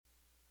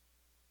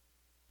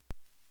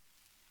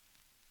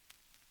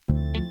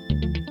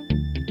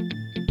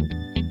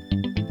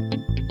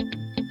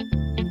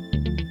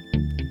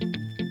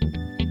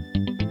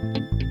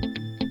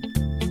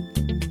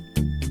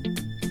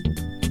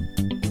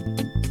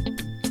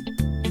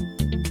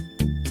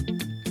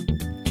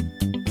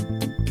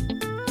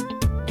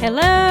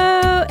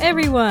Hello,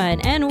 everyone,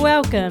 and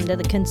welcome to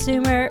the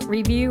Consumer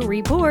Review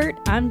Report.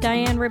 I'm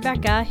Diane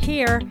Rebecca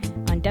here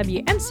on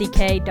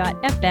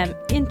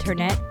WMCK.FM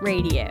Internet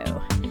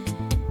Radio.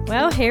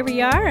 Well, here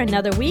we are,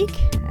 another week,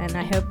 and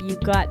I hope you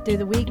got through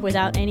the week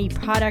without any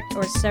product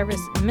or service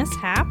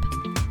mishap.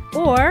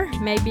 Or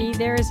maybe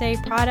there is a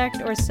product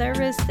or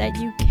service that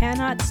you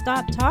cannot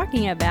stop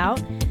talking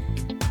about.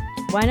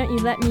 Why don't you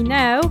let me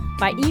know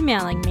by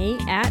emailing me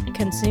at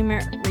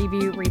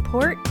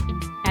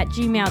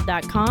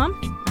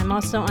consumerreviewreport@gmail.com. I'm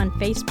also on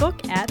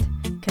Facebook at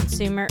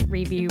Consumer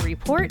Review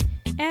Report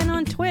and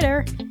on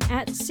Twitter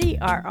at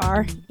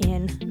CRR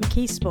in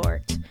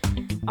McKeesport.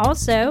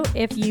 Also,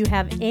 if you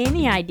have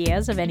any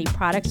ideas of any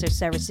products or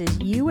services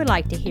you would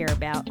like to hear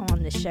about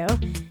on the show,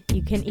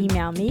 you can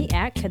email me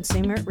at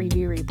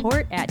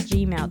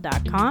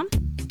consumerreviewreport@gmail.com.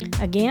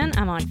 Again,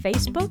 I'm on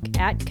Facebook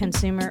at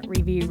Consumer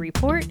Review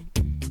Report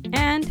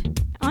and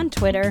on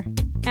Twitter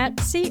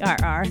at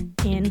CRR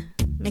in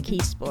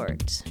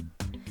McKeesport.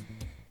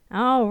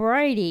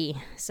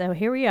 Alrighty, so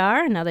here we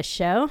are, another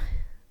show.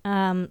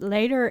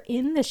 Later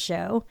in the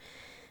show,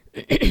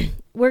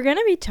 we're going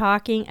to be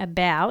talking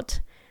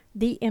about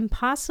the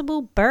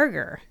Impossible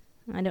Burger.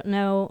 I don't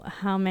know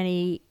how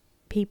many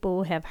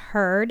people have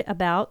heard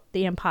about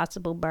the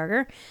Impossible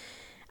Burger.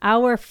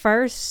 Our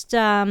first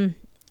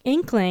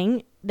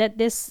inkling that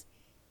this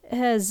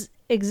has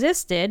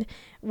existed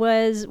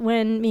was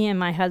when me and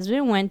my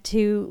husband went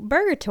to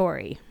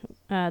Burgatory,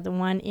 the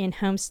one in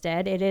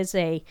Homestead. It is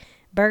a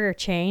burger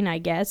chain, I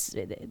guess.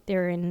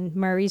 They're in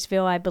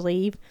Murraysville, I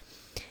believe.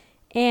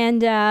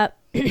 And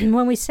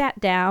when we sat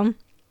down,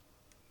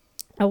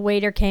 a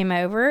waiter came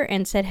over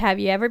and said, "Have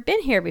you ever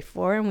been here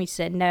before?" And we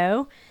said,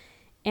 "No."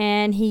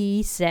 And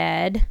he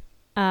said,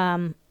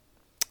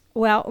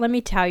 "Well, let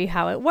me tell you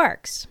how it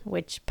works,"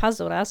 which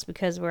puzzled us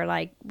because we're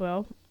like,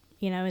 well,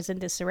 isn't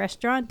this a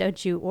restaurant?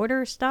 Don't you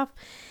order stuff?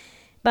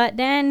 But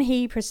then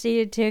he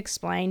proceeded to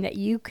explain that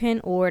you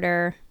can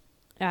order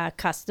a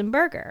custom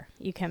burger.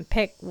 You can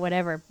pick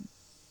whatever,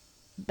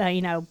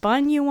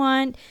 bun you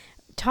want,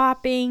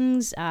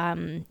 toppings,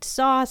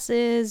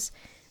 sauces,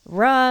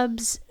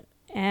 rubs,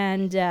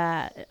 and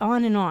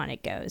on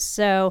it goes.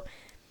 So,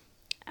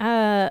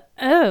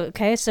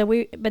 okay.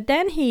 But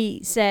then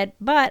he said,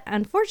 "But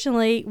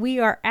unfortunately, we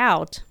are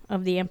out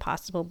of the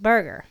Impossible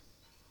Burger."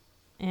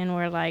 And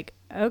we're like,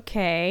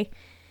 okay.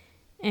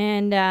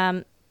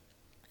 And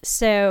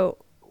so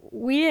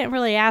we didn't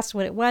really ask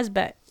what it was,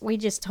 but we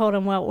just told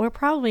him, well, we're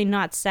probably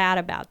not sad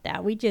about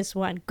that. We just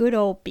want good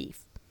old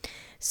beef.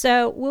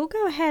 So we'll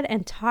go ahead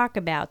and talk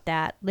about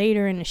that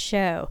later in the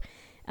show.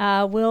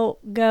 We'll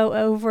go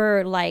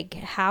over,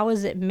 how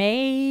is it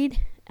made?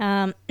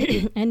 And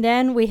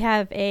then we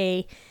have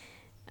a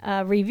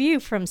review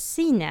from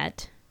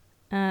CNET,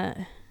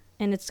 and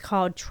it's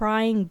called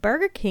Trying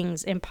Burger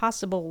King's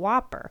Impossible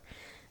Whopper.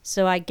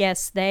 So I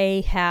guess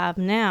they have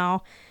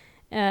now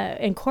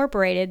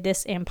incorporated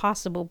this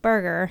Impossible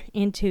Burger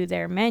into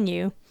their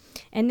menu.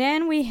 And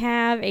then we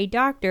have a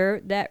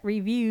doctor that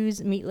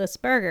reviews meatless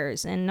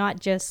burgers, and not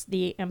just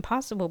the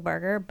Impossible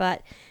Burger,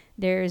 but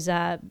there's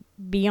a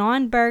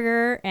Beyond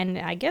Burger, and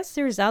I guess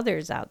there's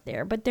others out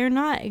there, but they're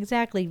not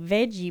exactly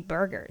veggie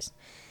burgers.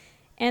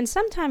 And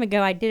some time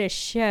ago, I did a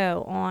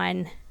show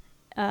on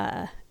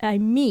a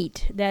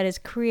meat that is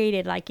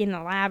created in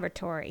the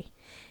laboratory.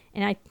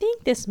 And I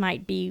think this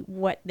might be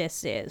what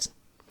this is.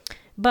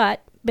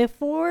 But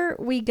before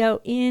we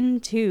go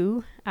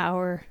into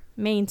our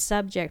main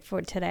subject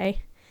for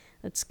today,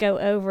 let's go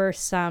over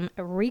some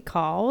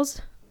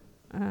recalls.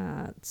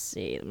 Let's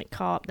see, let me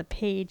call up the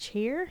page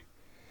here.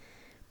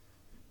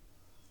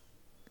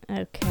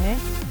 Okay.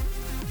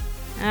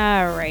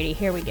 Alrighty,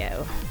 here we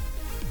go.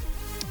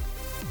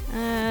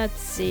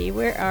 Let's see,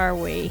 where are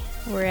we?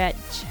 We're at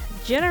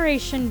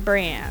Generation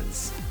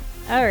Brands.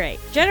 Alright,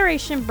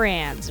 Generation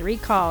Brands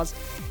recalls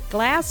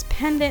glass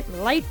pendant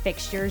light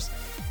fixtures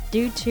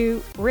due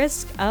to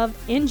risk of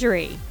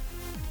injury.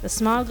 The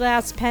small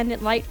glass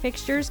pendant light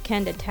fixtures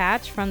can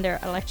detach from their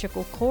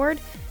electrical cord,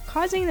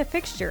 causing the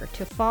fixture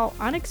to fall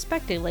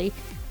unexpectedly,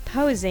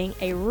 posing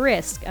a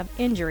risk of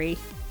injury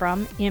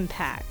from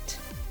impact.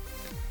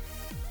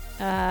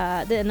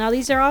 Now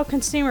these are all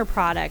consumer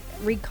product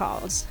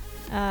recalls.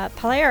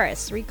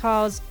 Polaris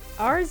recalls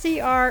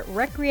RZR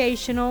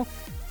recreational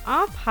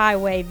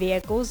off-highway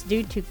vehicles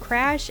due to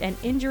crash and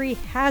injury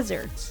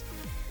hazards.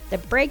 The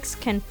brakes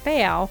can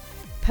fail,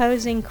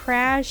 posing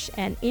crash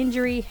and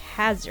injury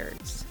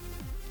hazards.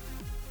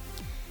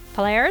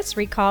 Polaris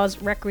recalls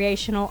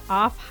recreational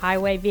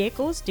off-highway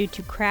vehicles due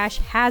to crash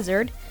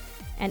hazard.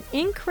 An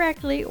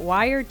incorrectly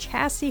wired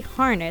chassis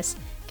harness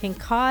can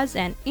cause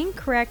an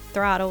incorrect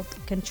throttle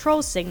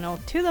control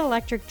signal to the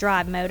electric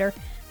drive motor,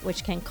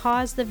 which can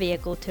cause the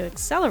vehicle to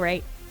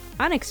accelerate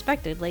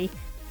unexpectedly,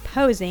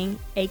 posing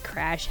a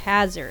crash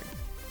hazard.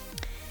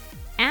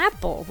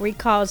 Apple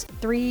recalls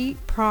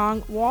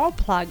 3-prong wall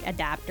plug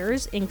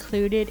adapters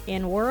included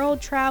in World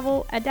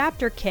Travel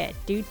Adapter Kit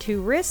due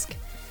to risk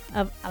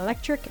of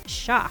electric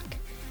shock.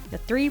 The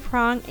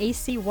 3-prong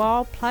AC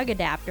wall plug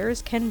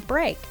adapters can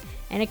break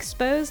and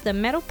exposed the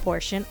metal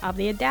portion of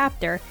the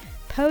adapter,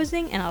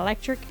 posing an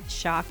electric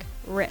shock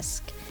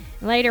risk.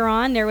 Later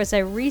on, there was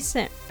a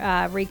recent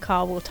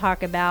recall we'll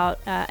talk about.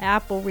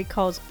 Apple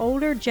recalls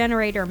older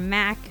generator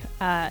Mac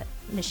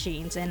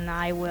machines, and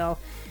I will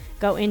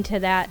go into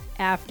that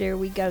after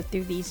we go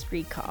through these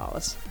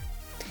recalls.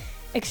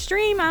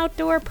 Extreme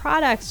Outdoor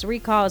Products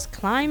recalls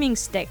climbing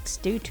sticks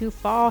due to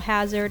fall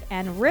hazard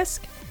and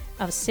risk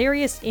of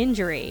serious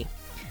injury.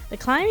 The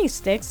climbing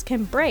sticks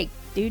can break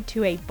due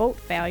to a bolt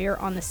failure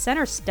on the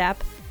center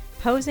step,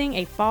 posing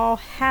a fall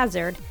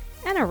hazard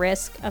and a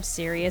risk of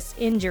serious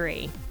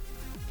injury.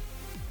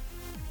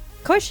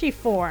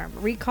 Cushiform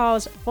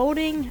recalls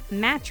folding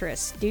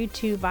mattress due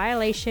to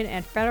violation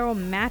and federal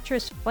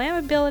mattress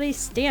flammability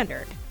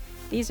standard.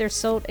 These are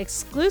sold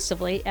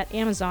exclusively at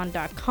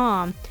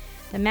Amazon.com.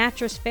 The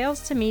mattress fails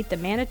to meet the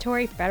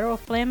mandatory federal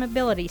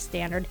flammability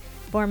standard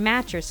for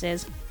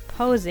mattresses,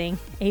 posing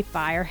a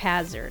fire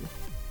hazard.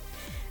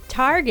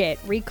 Target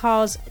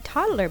recalls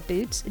toddler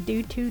boots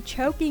due to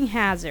choking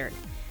hazard.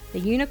 The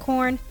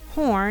unicorn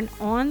horn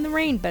on the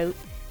rain boot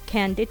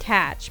can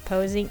detach,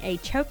 posing a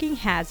choking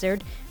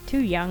hazard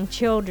to young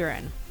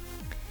children.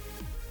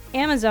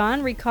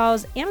 Amazon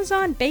recalls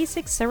Amazon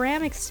Basic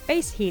ceramic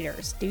space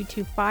heaters due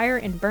to fire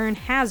and burn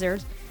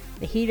hazards.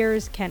 The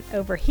heaters can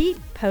overheat,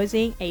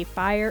 posing a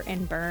fire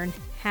and burn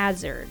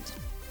hazard.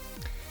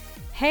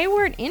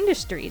 Hayward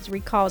Industries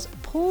recalls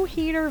pool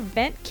heater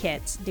vent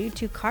kits due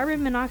to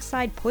carbon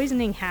monoxide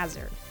poisoning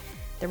hazard.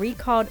 The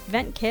recalled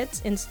vent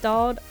kits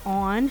installed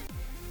on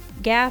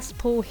gas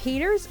pool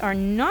heaters are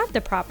not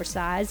the proper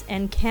size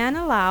and can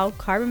allow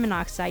carbon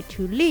monoxide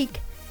to leak,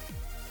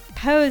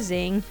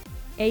 posing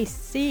a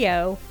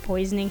CO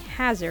poisoning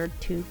hazard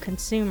to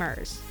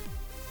consumers.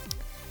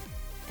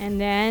 And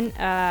then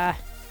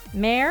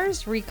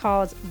Mayors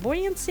recalls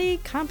buoyancy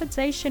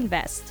compensation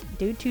vest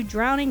due to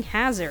drowning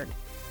hazard.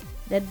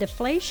 The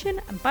deflation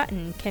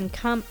button can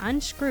come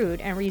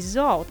unscrewed and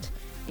result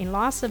in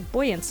loss of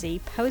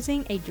buoyancy,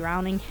 posing a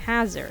drowning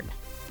hazard.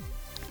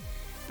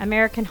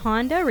 American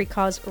Honda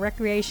recalls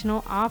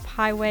recreational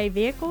off-highway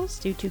vehicles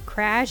due to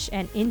crash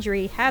and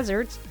injury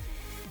hazards.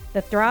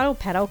 The throttle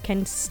pedal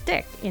can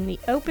stick in the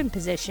open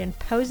position,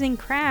 posing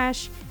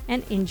crash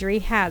and injury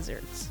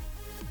hazards.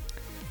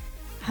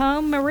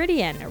 Home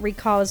Meridian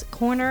recalls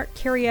corner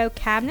curio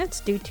cabinets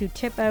due to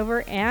tip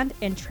over and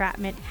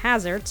entrapment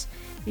hazards.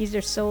 These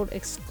are sold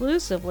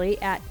exclusively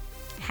at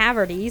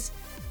Haverty's.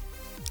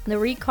 The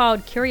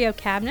recalled curio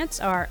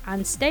cabinets are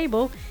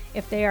unstable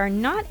if they are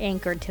not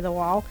anchored to the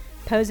wall,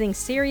 posing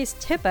serious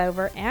tip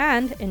over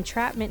and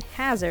entrapment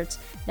hazards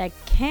that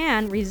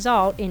can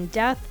result in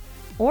death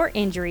or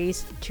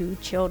injuries to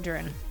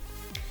children.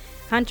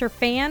 Hunter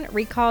Fan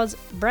recalls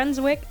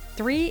Brunswick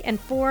 3 and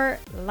 4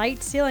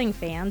 light ceiling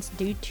fans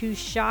due to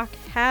shock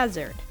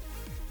hazard.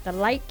 The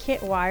light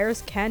kit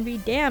wires can be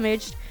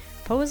damaged,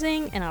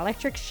 posing an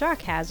electric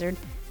shock hazard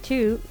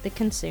to the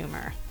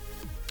consumer.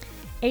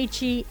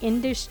 HE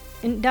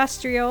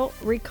Industrial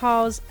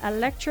recalls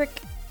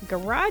electric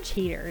garage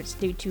heaters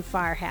due to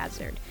fire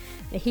hazard.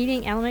 The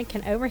heating element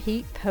can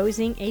overheat,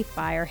 posing a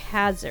fire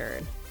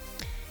hazard.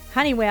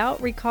 Honeywell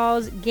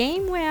recalls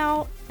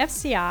Gamewell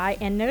FCI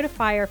and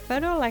Notifier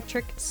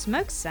photoelectric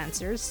smoke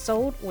sensors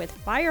sold with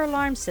fire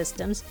alarm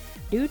systems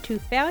due to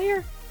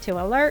failure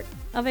to alert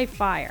of a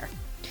fire.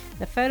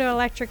 The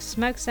photoelectric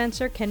smoke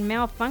sensor can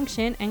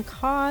malfunction and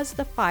cause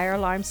the fire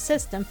alarm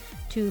system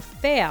to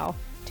fail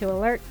to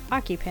alert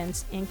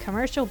occupants in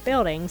commercial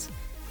buildings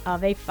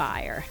of a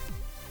fire.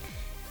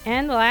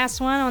 And the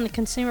last one on the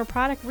consumer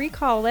product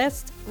recall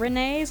list,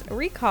 Renee's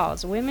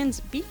recalls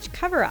women's beach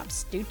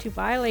cover-ups due to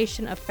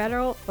violation of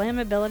federal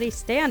flammability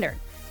standard.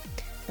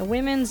 The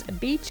women's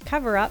beach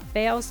cover-up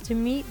fails to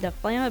meet the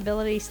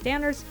flammability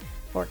standards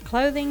for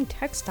clothing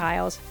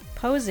textiles,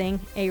 posing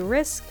a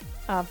risk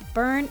of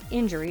burn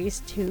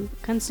injuries to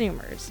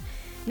consumers.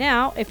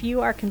 Now, if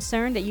you are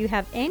concerned that you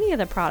have any of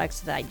the products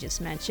that I just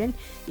mentioned,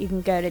 you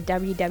can go to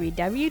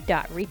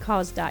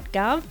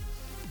www.recalls.gov.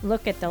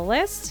 Look at the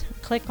list,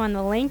 click on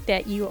the link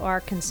that you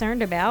are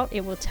concerned about.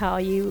 It will tell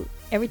you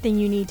everything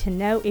you need to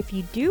know if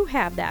you do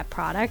have that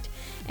product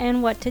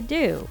and what to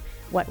do,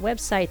 what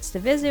websites to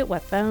visit,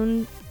 what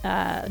phone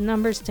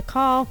numbers to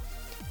call,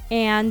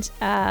 and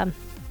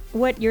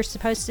what you're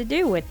supposed to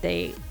do with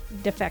the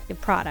defective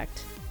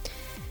product.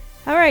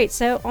 All right,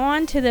 so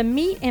on to the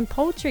meat and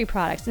poultry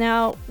products.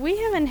 Now, we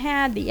haven't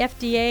had the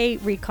FDA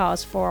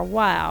recalls for a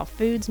while,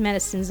 foods,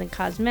 medicines, and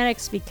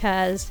cosmetics,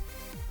 because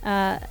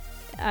I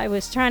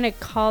was trying to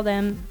call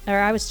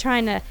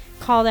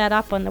that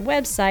up on the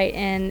website,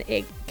 and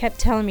it kept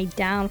telling me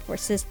down for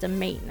system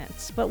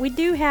maintenance. But we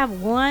do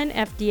have one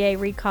FDA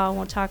recall, and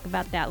we'll talk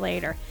about that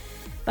later.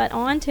 But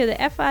on to the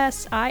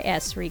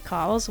FSIS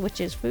recalls, which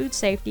is Food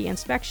Safety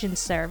Inspection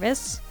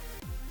Service.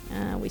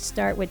 We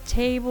start with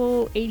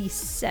Table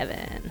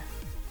 87.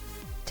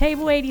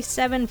 Table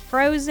 87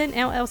 Frozen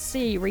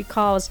LLC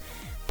recalls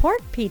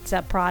pork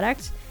pizza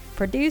products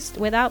produced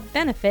without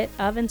benefit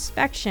of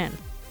inspection.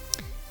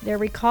 They're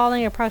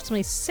recalling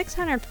approximately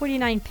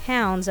 649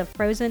 pounds of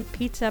frozen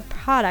pizza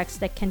products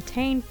that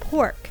contain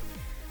pork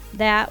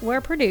that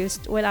were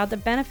produced without the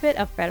benefit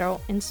of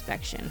federal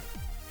inspection.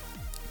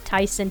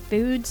 Tyson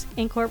Foods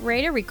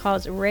Incorporated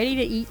recalls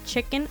ready-to-eat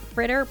chicken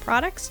fritter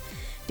products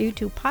due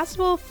to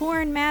possible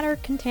foreign matter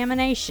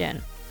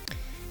contamination.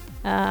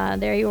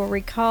 They were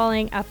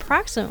recalling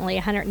approximately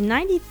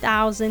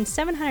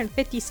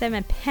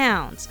 190,757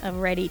 pounds of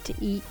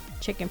ready-to-eat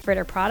chicken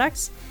fritter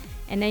products,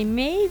 and they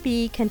may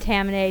be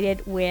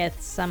contaminated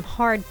with some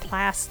hard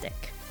plastic.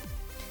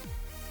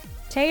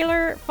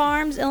 Taylor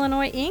Farms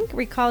Illinois Inc.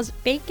 recalls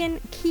bacon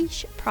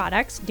quiche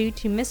products due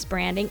to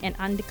misbranding and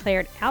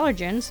undeclared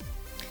allergens.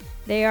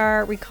 They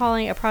are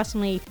recalling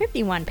approximately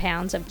 51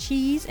 pounds of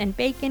cheese and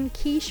bacon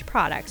quiche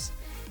products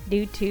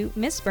due to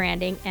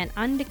misbranding and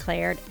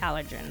undeclared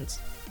allergens.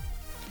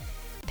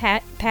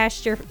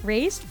 Pasture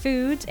Raised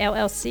Foods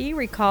LLC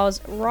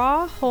recalls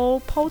raw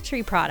whole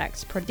poultry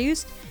products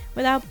produced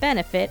without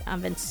benefit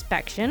of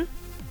inspection.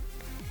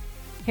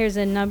 Here's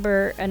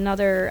another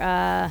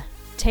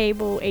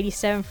Table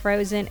 87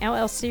 Frozen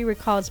LLC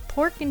recalls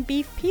pork and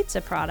beef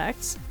pizza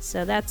products,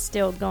 so that's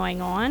still going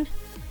on.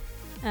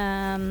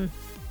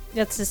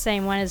 That's the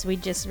same one as we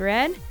just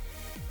read.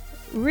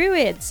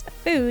 Ruids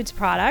Foods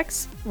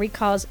Products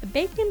recalls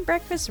bacon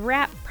breakfast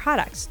wrap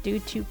products due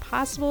to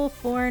possible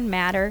foreign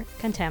matter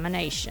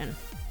contamination.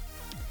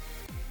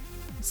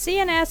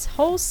 CNS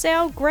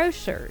Wholesale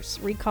Grocers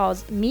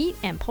recalls meat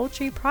and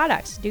poultry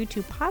products due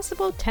to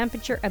possible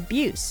temperature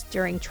abuse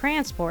during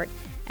transport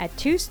at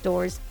 2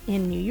 stores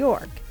in New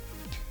York.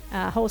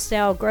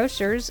 Wholesale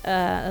Grocers,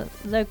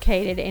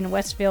 located in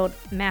Westfield,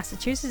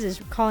 Massachusetts, is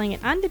recalling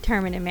an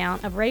undetermined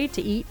amount of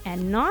ready-to-eat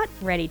and not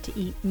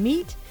ready-to-eat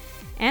meat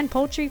and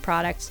poultry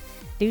products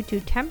due to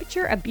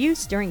temperature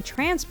abuse during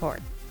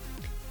transport,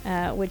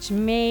 which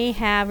may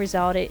have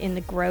resulted in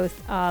the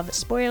growth of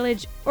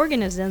spoilage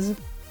organisms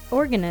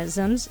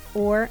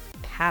or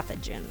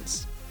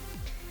pathogens.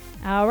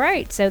 All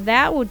right, so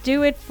that will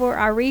do it for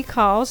our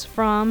recalls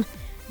from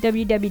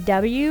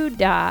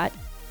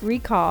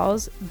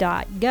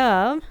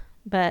www.recalls.gov,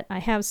 but I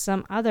have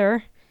some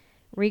other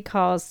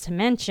recalls to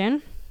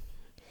mention.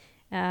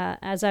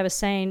 As I was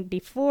saying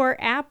before,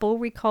 Apple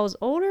recalls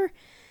older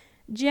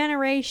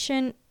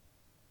generation.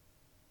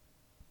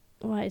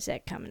 Why is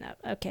that coming up?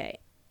 Okay,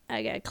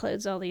 I gotta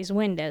close all these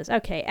windows.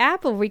 Okay,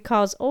 Apple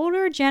recalls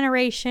older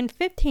generation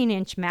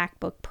 15-inch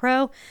MacBook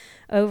Pro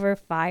over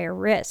fire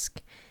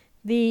risk.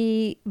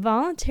 The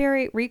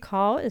voluntary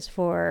recall is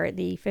for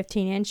the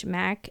 15-inch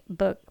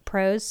MacBook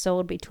Pros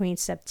sold between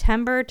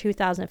September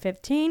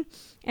 2015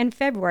 and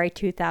February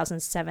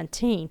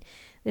 2017.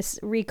 This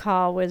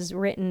recall was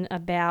written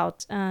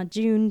about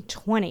June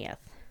 20th,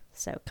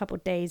 so a couple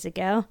days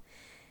ago.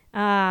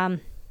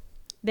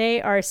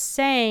 They are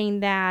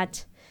saying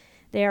that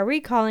they are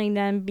recalling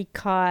them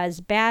because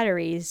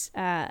batteries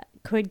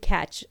could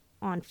catch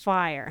on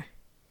fire.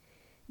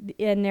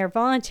 And they're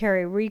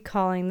voluntarily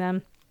recalling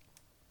them.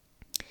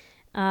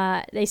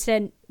 They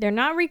said they're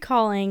not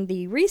recalling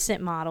the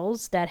recent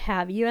models that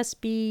have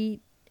USB-C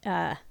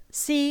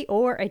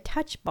or a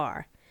touch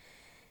bar.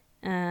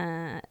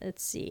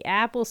 Let's see.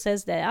 Apple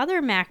says that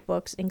other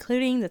MacBooks,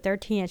 including the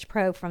 13-inch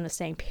Pro from the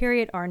same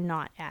period, are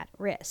not at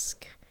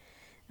risk.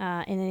 In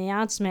an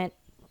announcement,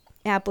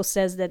 Apple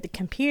says that the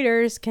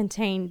computers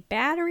contain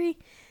battery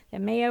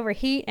that may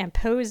overheat and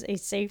pose a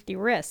safety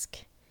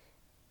risk,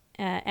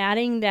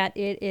 adding that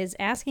it is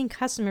asking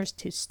customers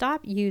to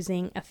stop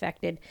using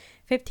affected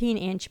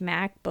 15-inch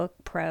MacBook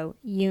Pro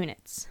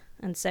units.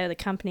 And so the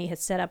company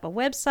has set up a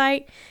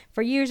website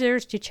for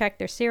users to check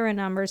their serial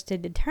numbers to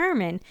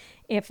determine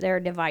if their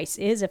device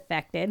is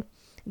affected.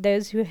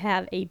 Those who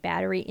have a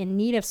battery in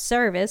need of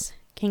service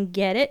can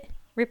get it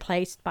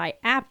replaced by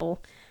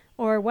Apple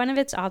or one of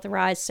its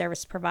authorized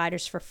service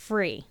providers for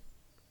free.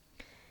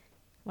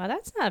 Well,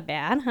 that's not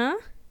bad, huh?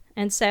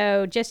 And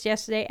so just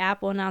yesterday,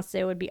 Apple announced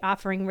they would be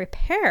offering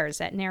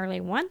repairs at nearly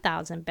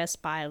 1,000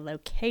 Best Buy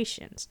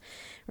locations.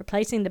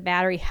 Replacing the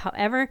battery,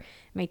 however,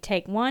 may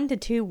take 1 to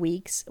 2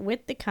 weeks,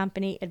 with the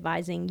company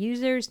advising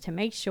users to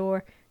make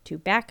sure to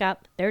back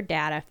up their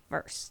data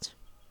first.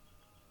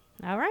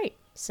 All right,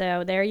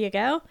 so there you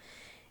go.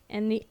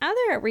 And the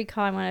other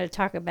recall I wanted to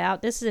talk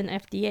about, this is an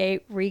FDA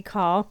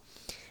recall.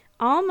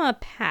 Alma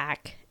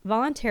Pack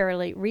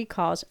voluntarily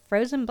recalls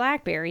frozen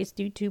blackberries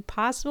due to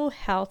possible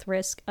health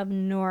risk of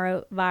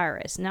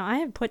norovirus. Now, I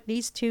have put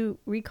these 2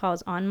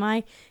 recalls on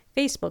my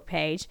Facebook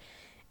page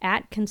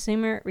at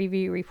Consumer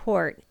Review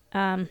Report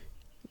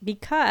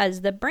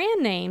because the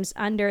brand names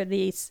under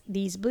these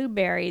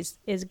blueberries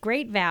is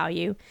Great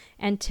Value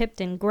and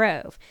Tipton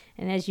Grove.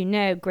 And as you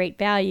know, Great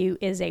Value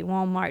is a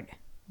Walmart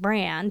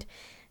brand,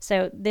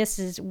 so this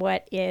is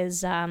what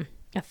is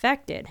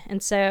affected.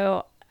 And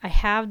so I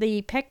have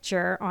the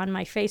picture on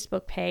my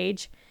Facebook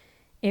page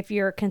if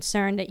you're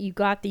concerned that you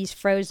got these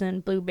frozen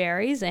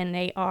blueberries and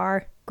they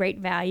are Great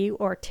Value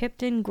or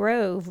Tipton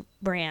Grove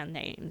brand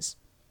names.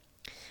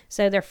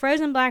 So they're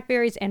frozen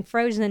blackberries and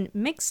frozen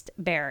mixed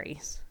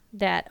berries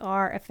that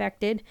are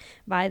affected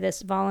by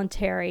this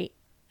voluntary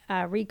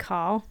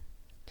recall.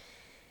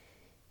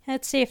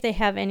 Let's see if they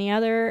have any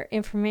other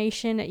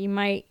information that you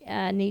might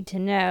need to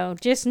know.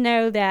 Just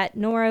know that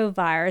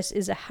norovirus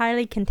is a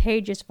highly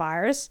contagious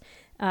virus.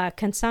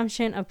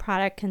 Consumption of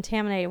product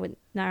contaminated with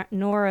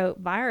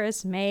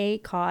norovirus may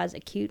cause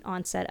acute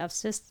onset of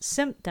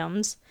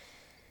symptoms,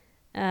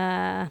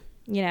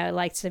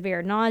 like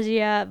severe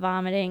nausea,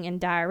 vomiting, and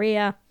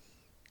diarrhea.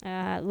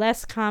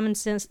 Less common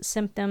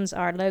symptoms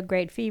are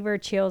low-grade fever,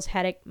 chills,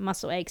 headache,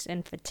 muscle aches,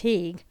 and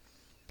fatigue.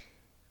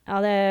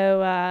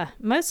 Although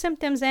most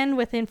symptoms end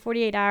within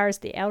 48 hours,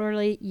 the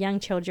elderly, young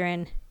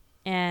children,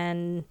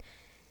 and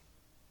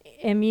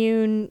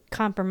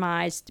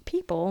immune-compromised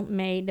people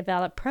may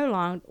develop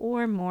prolonged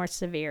or more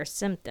severe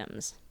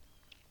symptoms.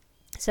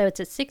 So it's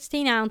a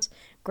 16-ounce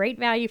Great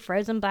Value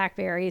frozen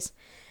blackberries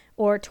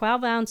or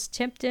 12-ounce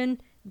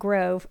Tipton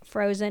Grove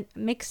frozen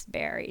mixed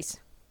berries.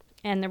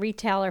 And the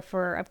retailer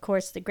for, of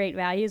course, the Great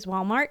Value is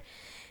Walmart.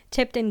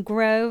 Tipton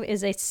Grove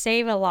is a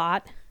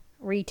Save-A-Lot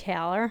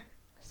retailer.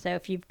 So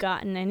if you've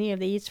gotten any of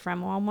these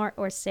from Walmart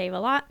or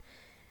Save-A-Lot,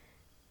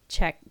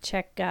 check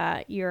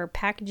your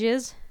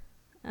packages.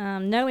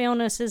 No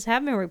illnesses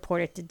have been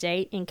reported to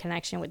date in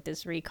connection with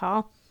this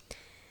recall.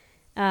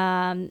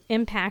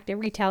 Impacted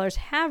retailers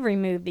have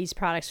removed these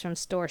products from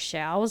store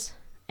shelves,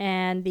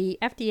 and the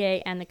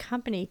FDA and the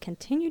company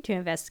continue to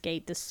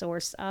investigate the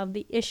source of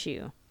the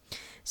issue.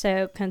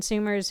 So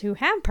consumers who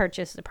have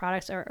purchased the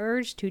products are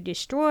urged to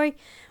destroy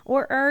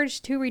or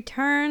urged to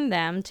return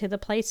them to the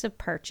place of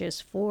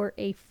purchase for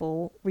a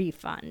full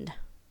refund.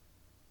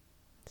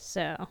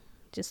 So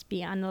just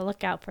be on the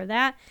lookout for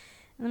that.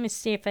 Let me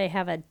see if they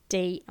have a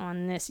date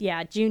on this.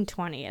 Yeah, June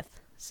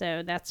 20th.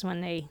 So that's when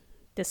they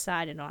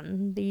decided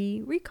on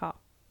the recall.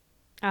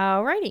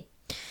 Alrighty.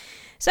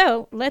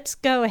 So let's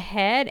go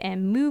ahead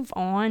and move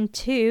on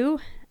to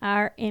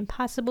our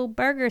Impossible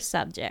Burger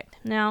subject.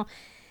 Now,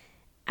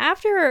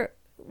 after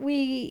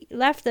we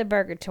left the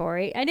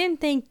Burgatory, I didn't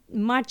think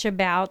much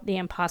about the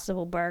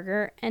Impossible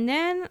Burger. And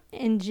then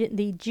in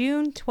the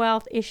June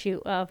 12th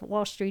issue of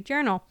Wall Street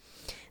Journal,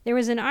 there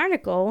was an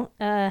article.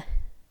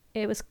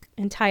 It was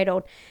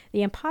entitled,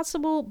 "The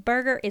Impossible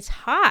Burger is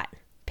Hot.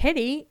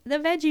 Pity the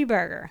Veggie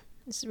Burger."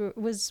 This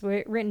was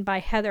written by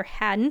Heather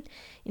Haddon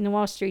in the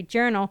Wall Street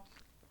Journal.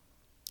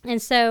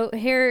 And so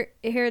here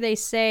they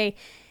say,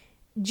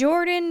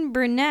 Jordan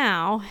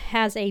Brunel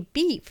has a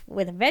beef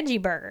with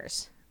veggie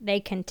burgers. They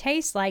can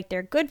taste like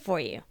they're good for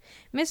you.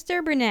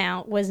 Mr.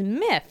 Brunel was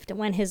miffed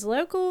when his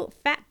local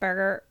Fat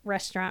Burger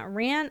restaurant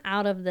ran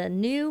out of the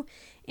new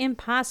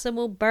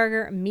Impossible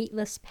Burger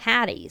meatless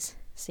patties.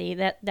 See,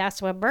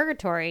 that's what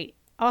Burgatory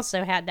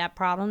also had, that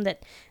problem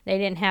that they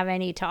didn't have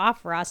any to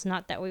offer us.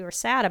 Not that we were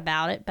sad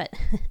about it, but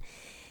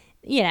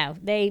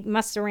they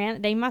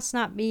must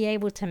not be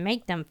able to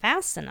make them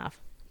fast enough.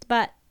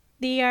 But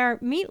they are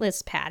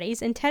meatless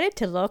patties intended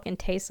to look and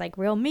taste like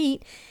real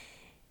meat.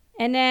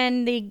 And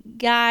then the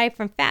guy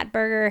from Fat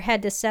Burger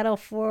had to settle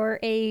for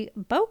a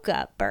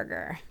Boca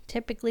burger,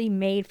 typically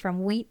made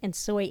from wheat and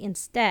soy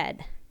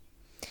instead.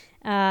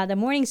 The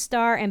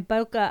Morningstar and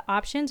Boca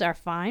options are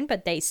fine,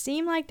 but they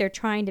seem like they're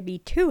trying to be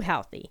too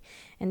healthy.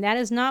 And that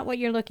is not what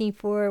you're looking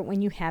for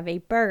when you have a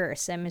burger,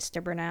 said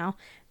Mr. Brunel,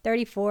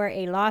 34,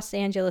 a Los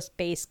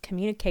Angeles-based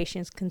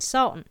communications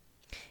consultant.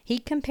 He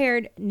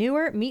compared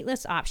newer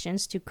meatless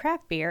options to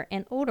craft beer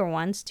and older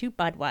ones to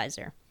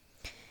Budweiser.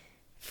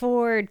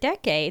 For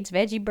decades,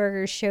 veggie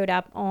burgers showed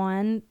up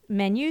on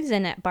menus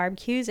and at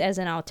barbecues as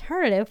an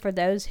alternative for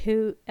those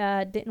who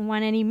didn't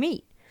want any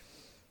meat.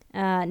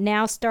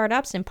 Now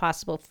startups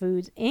Impossible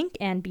Foods Inc.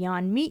 and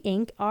Beyond Meat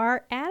Inc.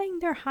 are adding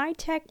their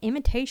high-tech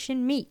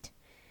imitation meat,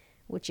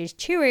 which is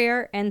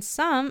chewier and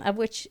some of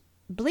which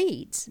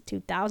bleeds to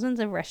thousands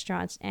of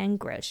restaurants and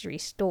grocery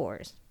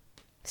stores.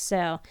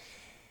 So,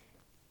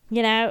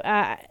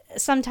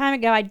 some time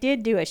ago I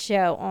did do a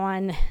show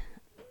on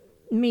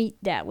meat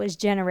that was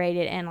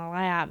generated in a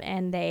lab,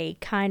 and they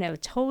kind of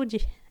told you,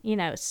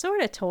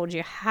 sort of told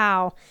you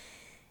how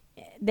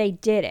they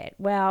did it.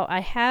 Well, I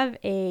have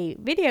a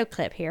video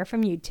clip here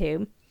from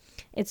YouTube.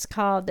 It's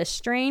called The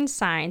Strange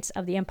Science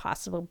of the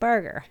Impossible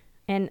Burger.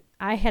 And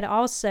I had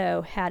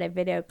also had a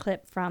video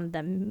clip from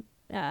the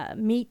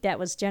meat that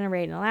was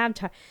generated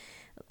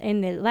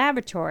in the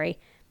laboratory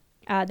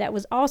that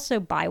was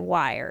also by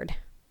Wired.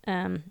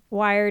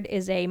 Wired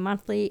is a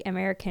monthly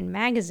American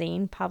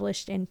magazine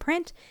published in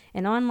print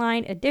and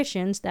online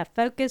editions that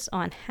focus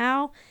on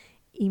how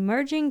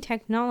emerging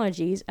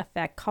technologies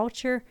affect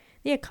culture,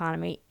 the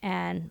economy,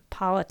 and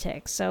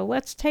politics. So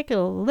let's take a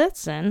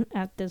listen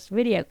at this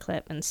video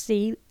clip and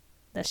see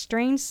the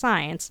strange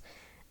science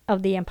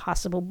of the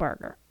Impossible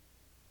Burger.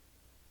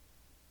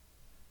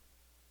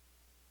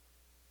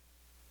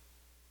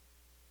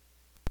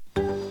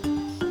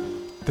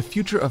 The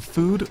future of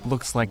food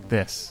looks like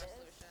this.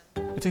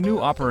 It's a new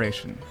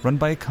operation run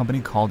by a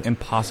company called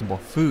Impossible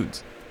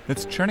Foods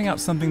that's churning out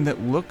something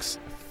that looks,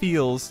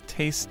 feels,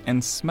 tastes,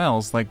 and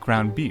smells like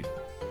ground beef.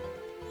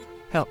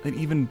 Hell, it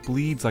even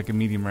bleeds like a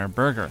medium-rare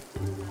burger.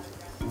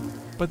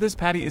 But this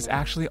patty is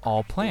actually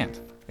all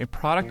plant, a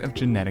product of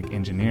genetic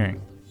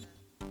engineering.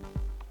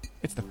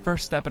 It's the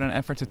first step in an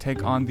effort to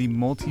take on the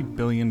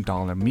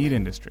multi-billion-dollar meat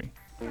industry.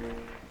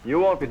 You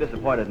won't be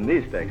disappointed in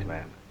these steaks,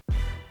 ma'am.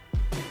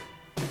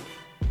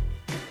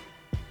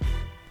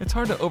 It's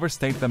hard to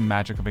overstate the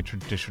magic of a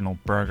traditional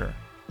burger.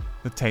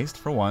 The taste,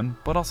 for one,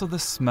 but also the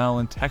smell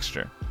and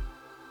texture.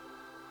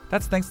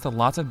 That's thanks to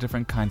lots of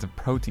different kinds of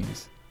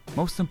proteins,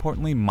 most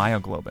importantly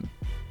myoglobin,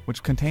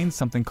 which contains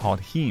something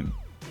called heme.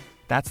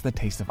 That's the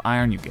taste of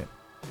iron you get.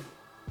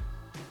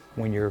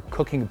 When you're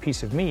cooking a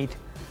piece of meat,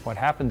 what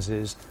happens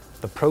is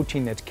the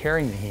protein that's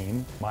carrying the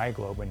heme,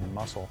 myoglobin in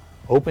muscle,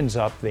 opens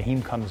up, the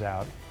heme comes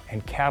out,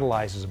 and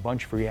catalyzes a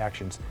bunch of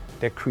reactions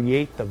that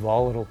create the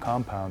volatile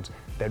compounds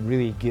that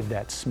really give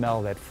that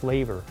smell, that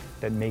flavor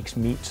that makes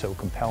meat so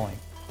compelling.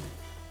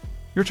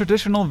 Your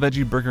traditional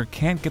veggie burger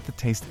can't get the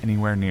taste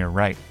anywhere near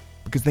right,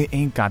 because they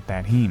ain't got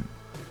that heme.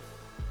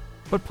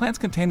 But plants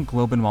contain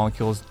globin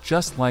molecules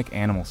just like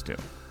animals do.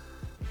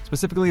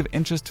 Specifically of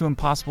interest to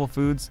Impossible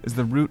Foods is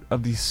the root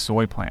of the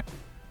soy plant,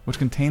 which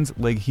contains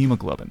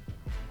leghemoglobin.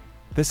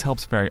 This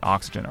helps ferry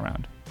oxygen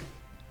around.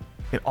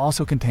 It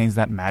also contains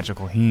that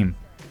magical heme.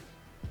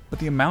 But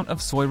the amount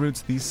of soy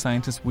roots these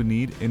scientists would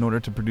need in order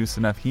to produce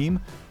enough heme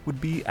would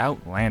be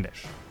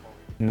outlandish.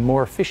 And the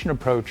more efficient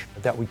approach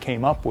that we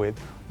came up with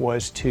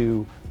was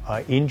to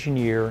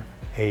engineer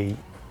a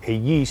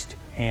yeast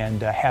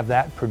and have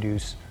that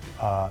produce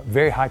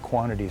very high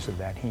quantities of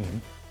that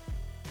heme.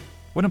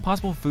 What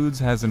Impossible Foods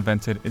has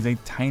invented is a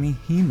tiny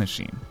heme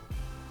machine.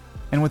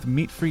 And with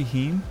meat-free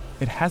heme,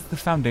 it has the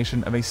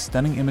foundation of a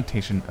stunning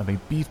imitation of a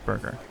beef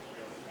burger.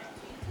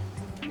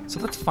 So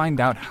let's find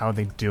out how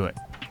they do it.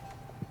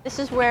 This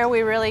is where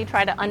we really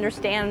try to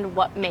understand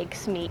what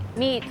makes meat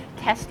meat,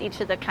 test each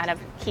of the kind of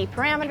key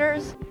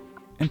parameters.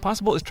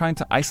 Impossible is trying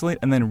to isolate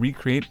and then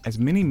recreate as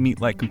many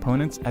meat-like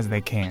components as they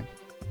can.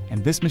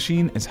 And this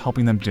machine is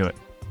helping them do it.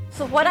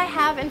 So what I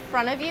have in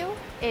front of you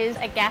is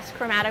a gas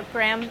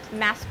chromatogram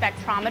mass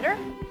spectrometer.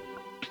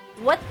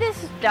 What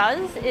this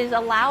does is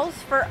allows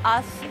for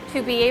us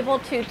to be able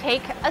to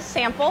take a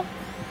sample,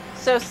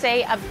 so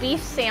say a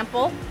beef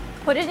sample,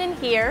 put it in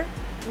here.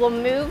 We'll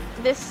move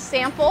this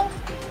sample.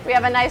 We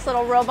have a nice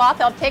little robot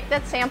that'll take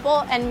that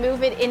sample and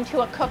move it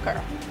into a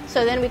cooker.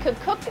 So then we could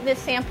cook this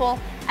sample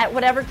at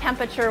whatever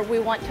temperature we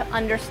want to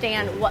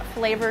understand what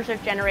flavors are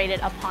generated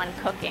upon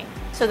cooking.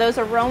 So those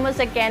aromas,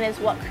 again, is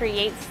what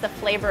creates the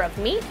flavor of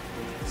meat.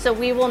 So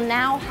we will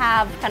now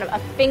have kind of a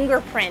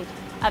fingerprint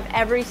of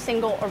every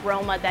single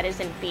aroma that is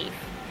in beef.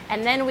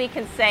 And then we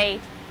can say,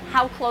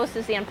 how close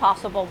is the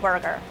Impossible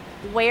Burger?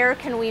 Where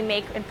can we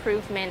make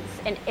improvements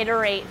and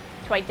iterate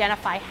to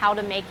identify how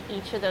to make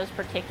each of those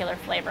particular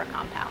flavor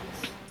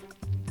compounds?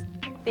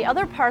 The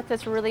other part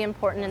that's really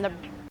important in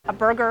a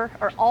burger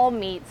or all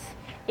meats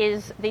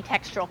is the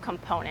textural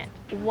component.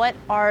 What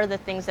are the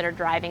things that are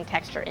driving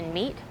texture in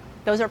meat?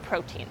 Those are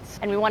proteins,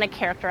 and we want to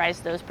characterize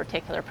those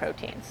particular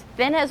proteins.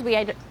 Then as we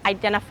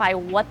identify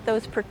what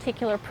those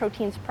particular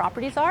proteins'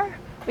 properties are,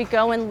 we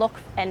go and look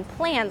in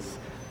plants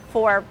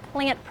for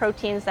plant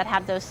proteins that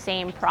have those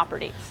same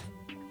properties.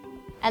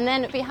 And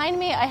then behind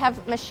me, I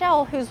have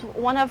Michelle, who's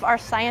one of our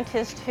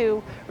scientists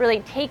who really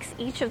takes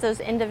each of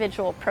those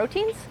individual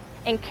proteins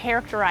and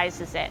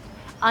characterizes it,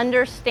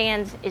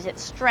 understands, is it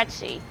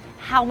stretchy?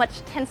 How much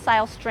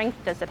tensile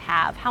strength does it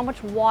have? How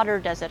much water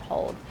does it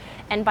hold?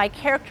 And by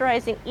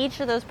characterizing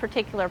each of those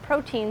particular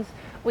proteins,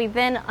 we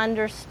then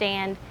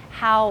understand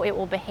how it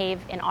will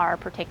behave in our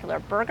particular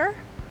burger.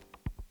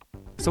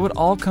 So it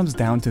all comes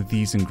down to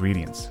these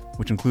ingredients,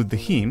 which include the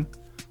heme,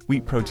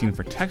 wheat protein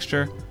for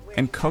texture,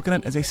 and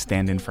coconut as a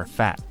stand-in for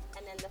fat.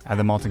 Add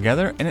them all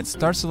together and it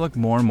starts to look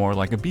more and more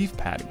like a beef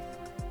patty.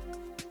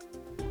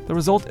 The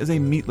result is a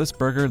meatless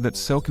burger that's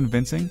so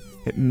convincing,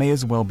 it may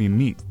as well be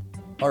meat.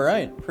 All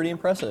right, pretty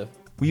impressive.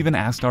 We even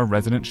asked our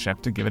resident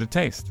chef to give it a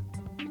taste.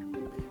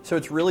 So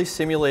it's really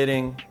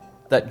simulating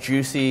that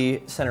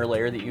juicy center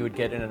layer that you would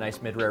get in a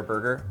nice mid-rare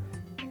burger.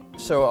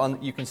 So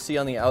you can see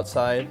on the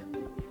outside,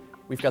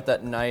 we've got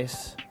that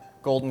nice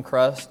golden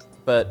crust,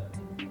 but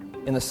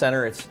in the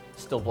center it's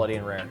still bloody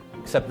and rare.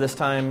 Except this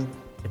time,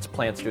 it's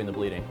plants doing the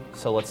bleeding.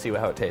 So let's see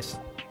how it tastes.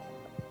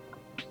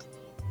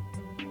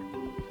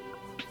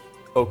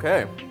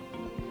 Okay.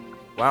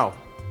 Wow.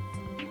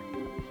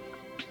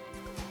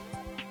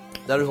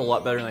 That is a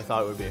lot better than I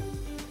thought it would be.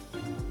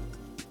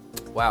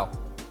 Wow.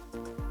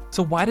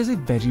 So why does a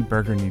veggie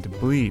burger need to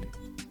bleed?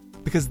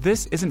 Because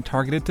this isn't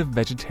targeted to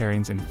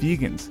vegetarians and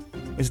vegans.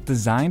 It's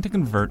designed to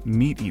convert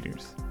meat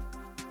eaters.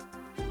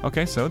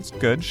 Okay, so it's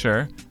good,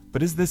 sure,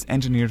 but is this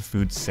engineered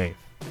food safe?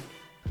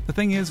 The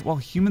thing is, while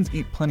humans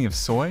eat plenty of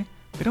soy,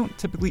 they don't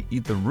typically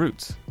eat the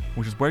roots,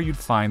 which is where you'd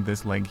find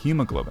this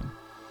leghemoglobin.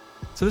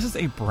 So this is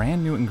a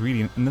brand new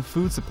ingredient in the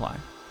food supply.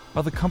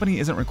 While the company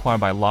isn't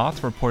required by law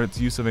to report its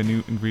use of a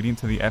new ingredient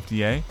to the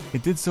FDA,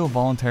 it did so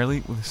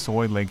voluntarily with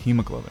soy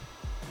leghemoglobin.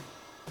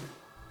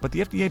 But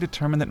the FDA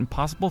determined that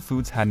Impossible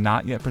Foods had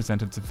not yet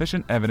presented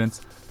sufficient evidence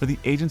for the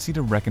agency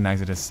to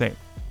recognize it as safe.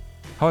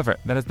 However,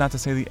 that is not to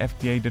say the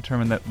FDA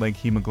determined that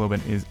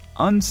leghemoglobin is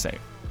unsafe.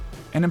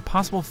 And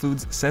Impossible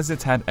Foods says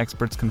it's had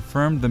experts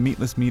confirm the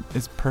meatless meat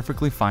is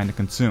perfectly fine to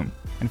consume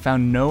and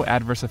found no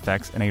adverse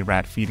effects in a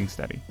rat feeding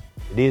study.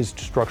 It is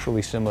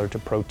structurally similar to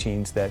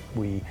proteins that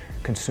we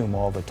consume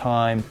all the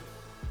time.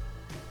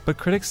 But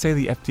critics say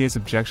the FDA's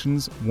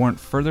objections warrant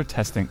further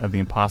testing of the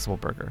Impossible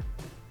Burger.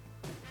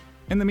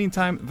 In the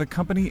meantime, the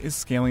company is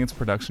scaling its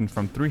production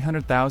from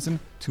 300,000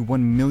 to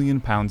 1 million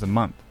pounds a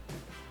month.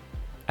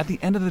 At the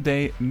end of the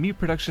day, meat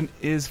production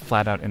is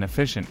flat out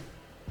inefficient.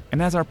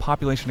 And as our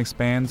population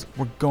expands,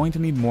 we're going to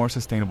need more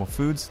sustainable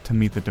foods to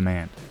meet the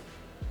demand.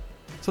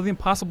 So the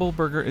Impossible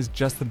Burger is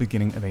just the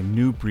beginning of a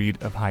new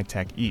breed of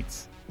high-tech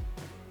eats.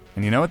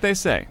 And you know what they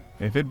say,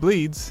 if it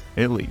bleeds,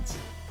 it leads.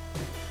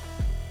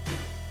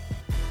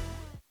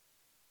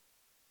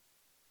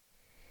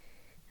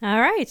 All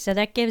right, so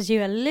that gives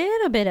you a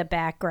little bit of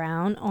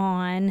background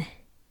on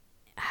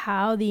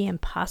how the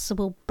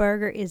Impossible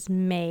Burger is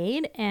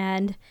made,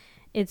 and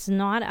it's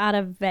not out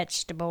of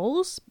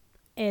vegetables.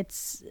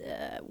 It's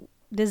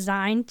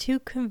designed to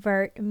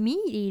convert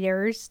meat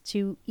eaters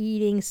to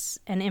eating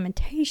an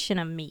imitation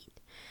of meat.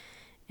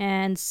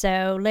 And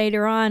so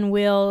later on,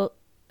 we'll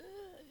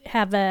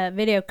have a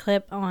video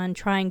clip on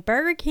trying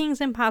Burger King's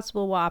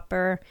Impossible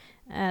Whopper.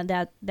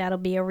 That'll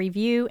be a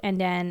review, and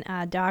then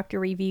Doctor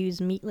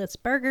reviews meatless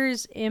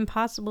burgers,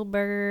 Impossible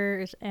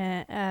Burgers,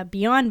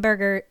 Beyond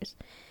Burgers,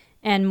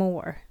 and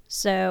more.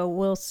 So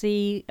we'll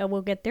see.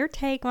 We'll get their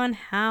take on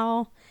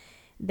how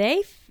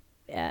they,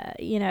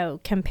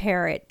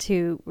 compare it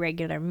to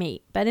regular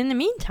meat. But in the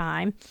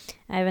meantime,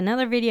 I have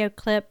another video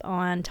clip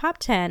on Top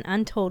 10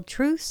 Untold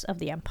Truths of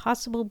the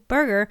Impossible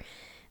Burger.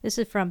 This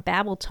is from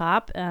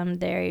Babbletop.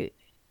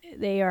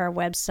 They are a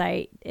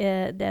website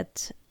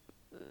that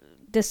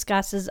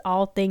discusses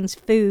all things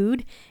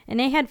food, and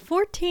they had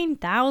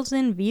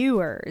 14,000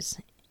 viewers,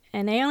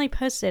 and they only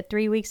posted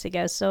 3 weeks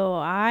ago. So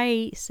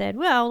I said,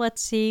 well,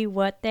 let's see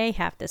what they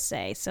have to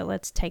say. So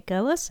let's take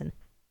a listen.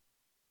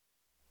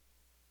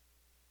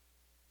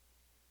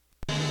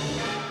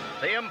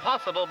 The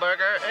Impossible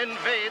Burger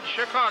invades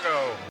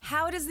Chicago.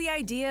 How does the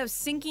idea of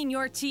sinking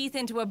your teeth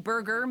into a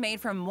burger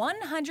made from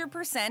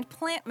 100%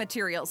 plant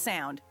material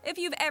sound? If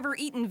you've ever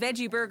eaten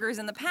veggie burgers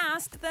in the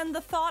past, then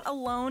the thought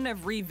alone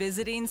of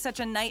revisiting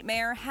such a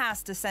nightmare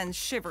has to send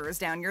shivers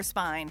down your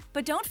spine.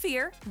 But don't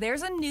fear,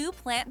 there's a new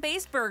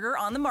plant-based burger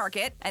on the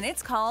market, and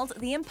it's called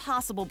the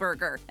Impossible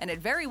Burger, and it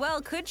very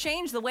well could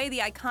change the way the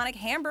iconic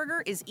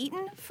hamburger is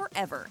eaten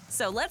forever.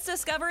 So let's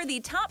discover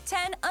the top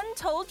 10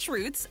 untold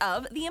truths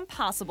of the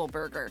Impossible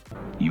Burger.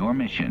 Your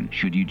mission,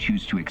 should you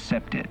choose to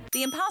accept it.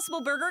 The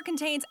Impossible Burger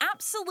contains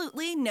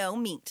absolutely no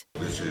meat.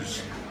 This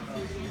is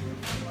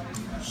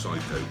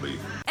psycho beef.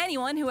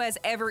 Anyone who has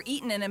ever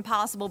eaten an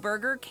Impossible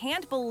Burger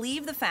can't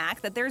believe the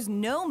fact that there's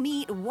no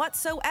meat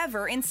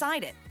whatsoever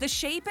inside it. The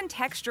shape and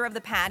texture of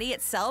the patty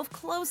itself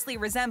closely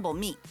resemble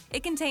meat.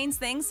 It contains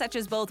things such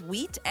as both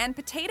wheat and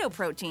potato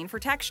protein for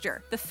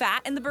texture. The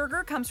fat in the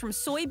burger comes from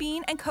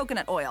soybean and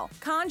coconut oil.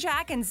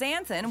 Konjac and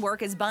xanthan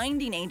work as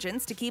binding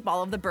agents to keep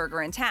all of the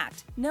burger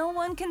intact. No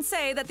one can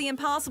say that the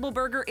Impossible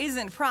Burger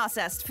isn't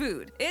processed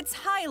food. It's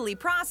highly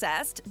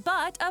processed,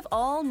 but of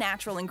all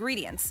natural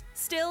ingredients.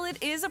 Still,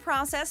 it is a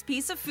processed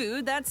piece of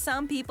food that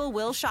some people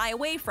will shy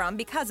away from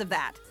because of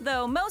that.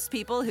 Though most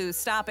people who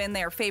stop in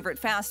their favorite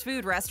fast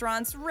food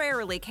restaurants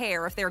rarely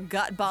care if their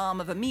gut bomb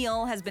of a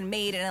meal has been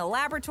made in a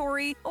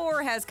laboratory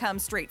or has come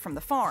straight from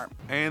the farm.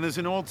 And there's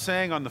an old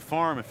saying on the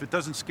farm, if it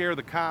doesn't scare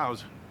the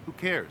cows, who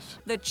cares?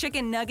 The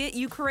chicken nugget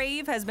you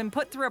crave has been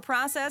put through a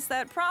process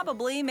that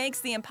probably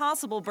makes the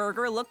Impossible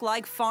Burger look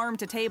like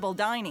farm-to-table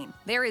dining.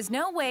 There is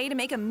no way to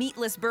make a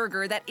meatless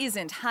burger that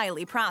isn't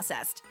highly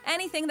processed.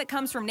 Anything that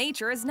comes from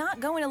nature is not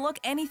going to look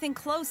anything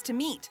close to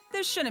meat.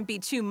 This shouldn't be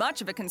too much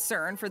of a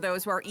concern for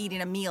those who are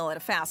eating a meal at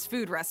a fast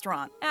food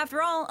restaurant.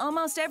 After all,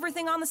 almost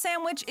everything on the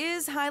sandwich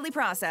is highly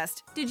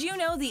processed. Did you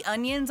know the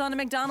onions on a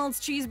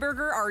McDonald's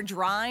cheeseburger are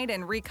dried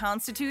and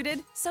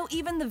reconstituted? So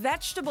even the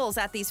vegetables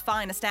at these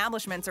fine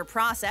establishments are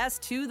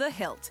processed to the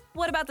hilt.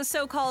 What about the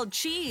so-called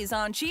cheese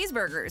on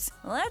cheeseburgers?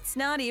 Let's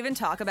not even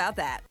talk about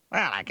that.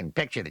 Well, I can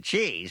picture the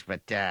cheese,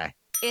 but,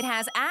 It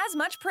has as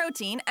much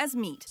protein as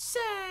meat.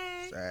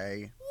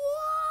 Say.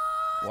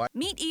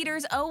 Meat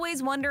eaters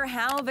always wonder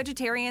how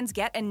vegetarians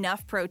get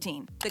enough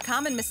protein. The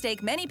common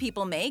mistake many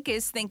people make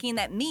is thinking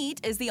that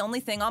meat is the only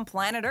thing on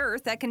planet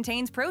Earth that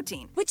contains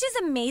protein. Which is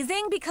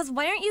amazing, because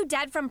why aren't you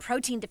dead from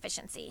protein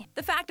deficiency?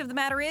 The fact of the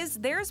matter is,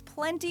 there's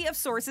plenty of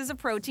sources of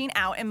protein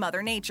out in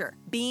Mother Nature.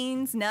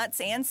 Beans, nuts,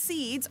 and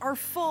seeds are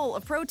full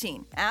of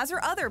protein, as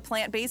are other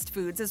plant-based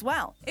foods as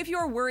well. If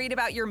you're worried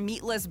about your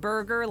meatless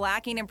burger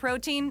lacking in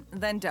protein,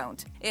 then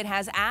don't. It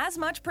has as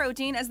much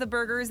protein as the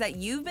burgers that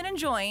you've been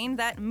enjoying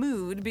that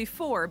moved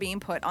before being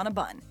put on a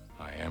bun.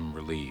 I am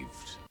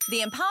relieved.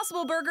 The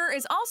Impossible Burger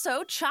is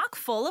also chock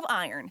full of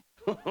iron.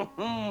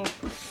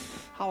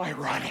 How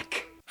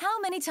ironic. How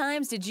many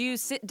times did you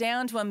sit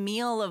down to a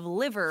meal of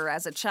liver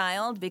as a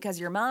child because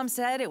your mom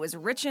said it was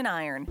rich in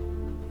iron?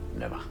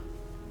 Never.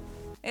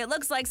 It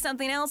looks like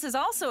something else is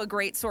also a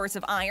great source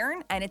of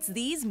iron, and it's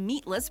these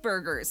meatless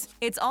burgers.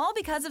 It's all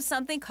because of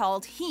something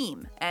called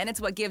heme, and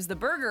it's what gives the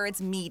burger its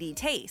meaty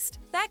taste.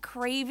 That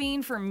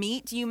craving for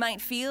meat you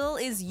might feel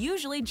is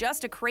usually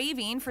just a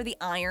craving for the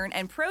iron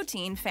and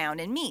protein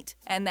found in meat,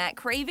 and that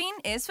craving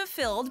is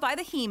fulfilled by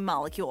the heme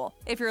molecule.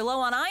 If you're low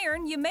on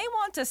iron, you may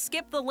want to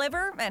skip the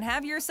liver and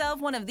have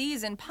yourself one of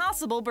these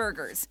Impossible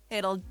Burgers.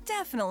 It'll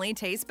definitely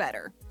taste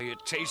better.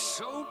 It tastes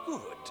so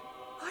good.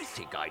 I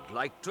think I'd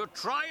like to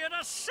try it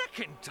a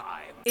second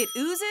time. It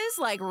oozes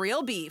like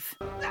real beef.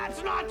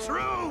 That's not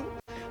true!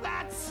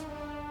 That's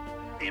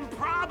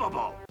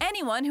improbable!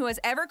 Anyone who has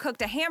ever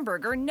cooked a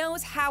hamburger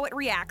knows how it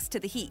reacts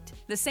to the heat.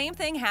 The same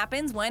thing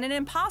happens when an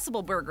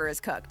Impossible Burger is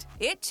cooked.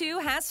 It too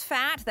has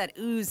fat that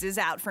oozes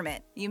out from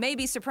it. You may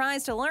be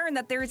surprised to learn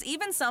that there's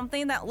even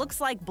something that looks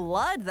like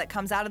blood that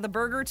comes out of the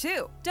burger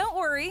too. Don't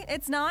worry,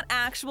 it's not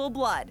actual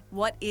blood.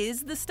 What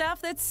is the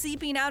stuff that's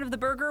seeping out of the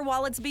burger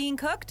while it's being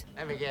cooked?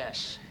 Let me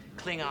guess.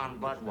 Klingon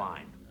blood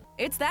wine.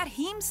 It's that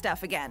heme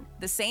stuff again.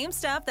 The same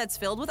stuff that's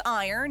filled with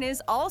iron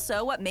is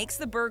also what makes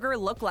the burger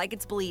look like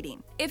it's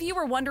bleeding. If you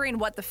were wondering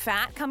what the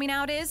fat coming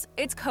out is,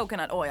 it's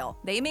coconut oil.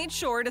 They made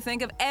sure to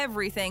think of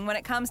everything when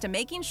it comes to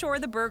making sure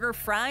the burger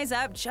fries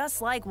up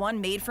just like one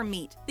made from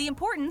meat. The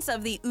importance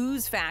of the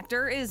ooze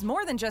factor is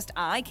more than just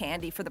eye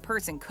candy for the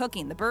person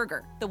cooking the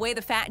burger. The way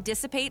the fat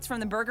dissipates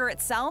from the burger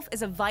itself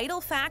is a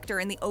vital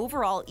factor in the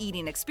overall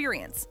eating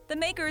experience. The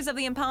makers of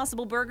the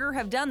Impossible Burger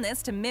have done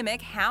this to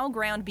mimic how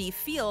ground beef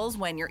feels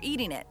when you're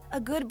eating it. A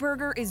good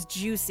burger is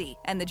juicy,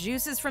 and the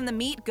juices from the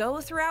meat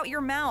go throughout your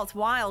mouth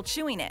while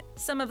chewing it.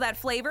 Some of that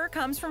flavor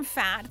comes from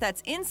fat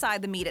that's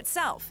inside the meat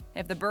itself.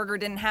 If the burger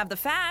didn't have the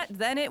fat,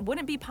 then it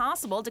wouldn't be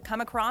possible to come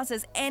across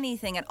as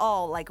anything at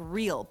all like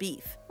real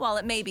beef. While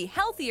it may be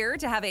healthier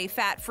to have a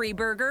fat-free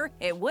burger,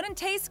 it wouldn't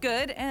taste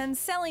good, and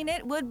selling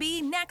it would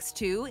be next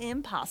to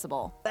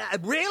impossible.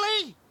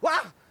 Really?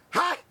 What?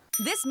 Huh?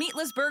 This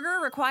meatless burger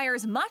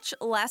requires much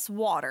less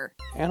water.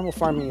 Animal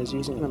farming is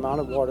using an amount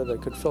of water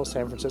that could fill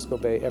San Francisco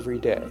Bay every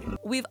day.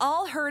 We've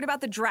all heard about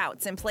the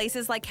droughts in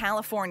places like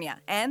California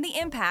and the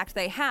impact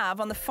they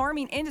have on the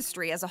farming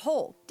industry as a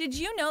whole. Did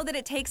you know that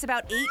it takes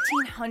about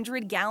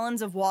 1,800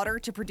 gallons of water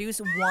to produce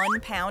 1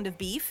 pound of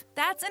beef?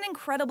 That's an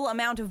incredible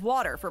amount of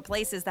water for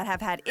places that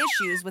have had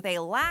issues with a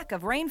lack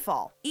of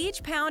rainfall.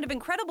 Each pound of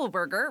Incredible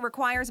Burger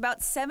requires about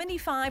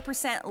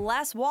 75%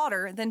 less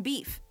water than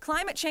beef.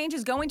 Climate change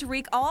is going to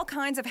wreak all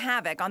kinds of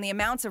havoc on the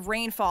amounts of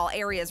rainfall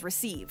areas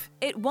receive.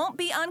 It won't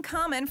be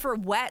uncommon for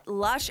wet,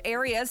 lush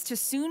areas to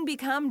soon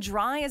become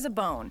dry as a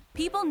bone.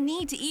 People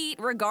need to eat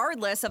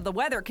regardless of the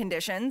weather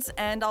conditions,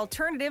 and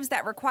alternatives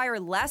that require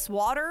less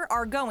water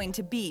are going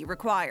to be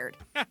required.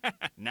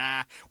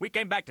 Nah, we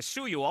came back to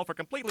sue you all for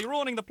completely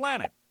ruining the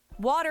planet.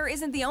 Water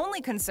isn't the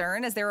only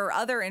concern, as there are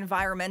other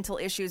environmental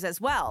issues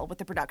as well with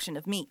the production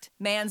of meat.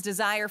 Man's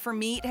desire for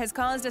meat has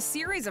caused a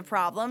series of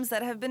problems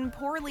that have been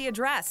poorly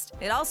addressed.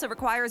 It also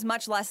requires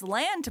much less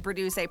land to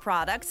produce a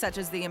product such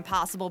as the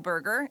Impossible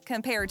Burger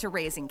compared to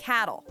raising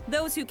cattle.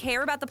 Those who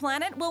care about the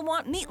planet will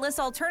want meatless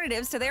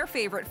alternatives to their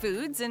favorite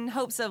foods in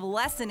hopes of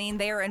lessening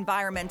their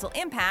environmental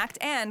impact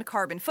and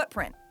carbon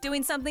footprint.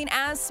 Doing something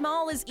as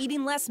small as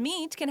eating less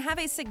meat can have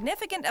a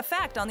significant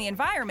effect on the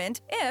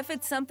environment if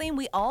it's something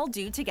we all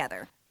do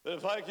together.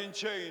 If I can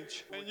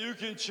change, and you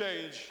can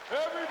change,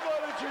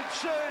 everybody can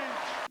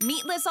change.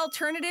 Meatless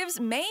alternatives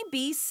may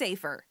be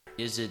safer.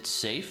 Is it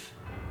safe?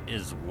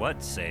 Is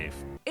what safe?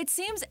 It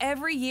seems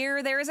every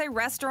year there is a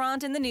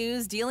restaurant in the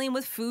news dealing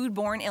with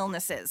foodborne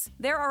illnesses.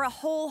 There are a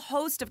whole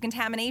host of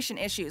contamination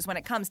issues when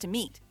it comes to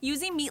meat.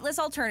 Using meatless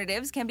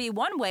alternatives can be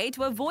one way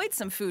to avoid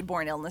some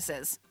foodborne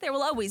illnesses. There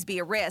will always be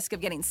a risk of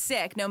getting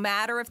sick no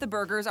matter if the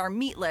burgers are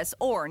meatless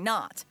or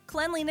not.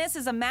 Cleanliness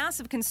is a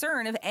massive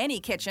concern of any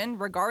kitchen,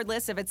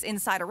 regardless if it's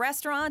inside a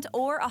restaurant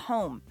or a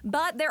home.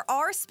 But there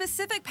are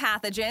specific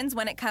pathogens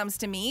when it comes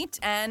to meat,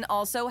 and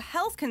also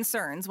health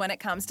concerns when it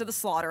comes to the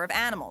slaughter of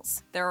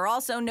animals. There are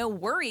also no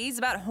worries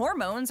about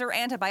hormones or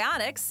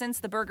antibiotics since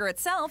the burger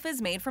itself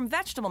is made from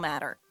vegetable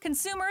matter.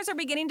 Consumers are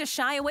beginning to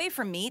shy away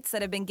from meats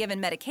that have been given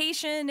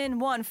medication in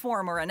one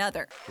form or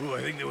another. Ooh,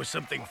 I think there was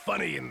something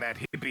funny in that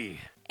hippie.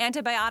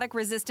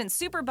 Antibiotic-resistant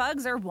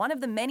superbugs are one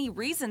of the many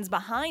reasons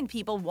behind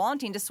people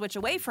wanting to switch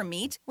away from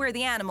meat where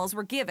the animals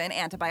were given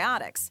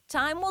antibiotics.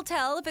 Time will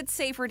tell if it's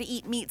safer to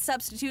eat meat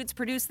substitutes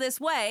produced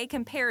this way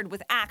compared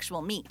with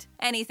actual meat.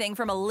 Anything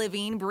from a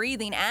living,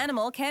 breathing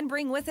animal can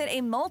bring with it a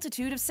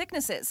multitude of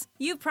sicknesses.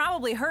 You've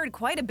probably heard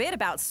quite a bit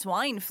about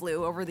swine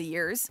flu over the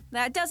years.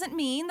 That doesn't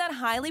mean that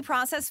highly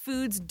processed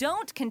foods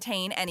don't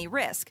contain any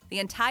risk. The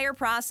entire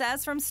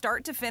process from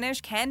start to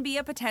finish can be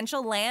a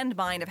potential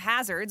landmine of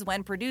hazards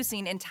when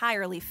producing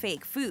entirely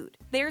fake food.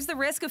 There's the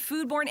risk of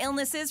foodborne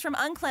illnesses from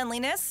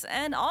uncleanliness,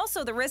 and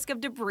also the risk of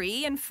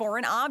debris and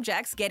foreign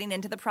objects getting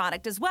into the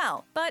product as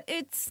well. But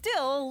it's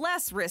still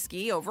less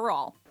risky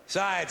overall.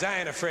 Besides, I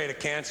ain't afraid of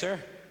cancer.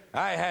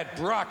 I had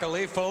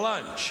broccoli for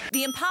lunch.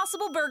 The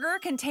Impossible Burger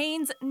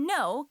contains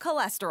no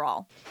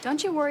cholesterol.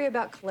 Don't you worry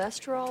about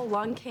cholesterol,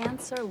 lung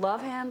cancer,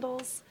 love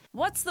handles?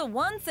 What's the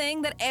one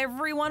thing that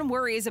everyone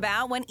worries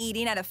about when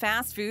eating at a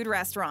fast food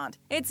restaurant?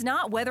 It's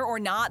not whether or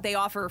not they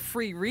offer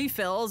free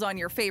refills on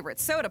your favorite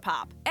soda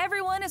pop.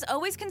 Everyone is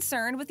always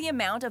concerned with the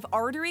amount of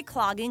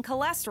artery-clogging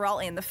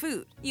cholesterol in the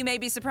food. You may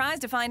be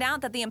surprised to find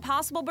out that the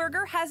Impossible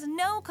Burger has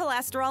no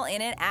cholesterol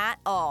in it at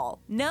all.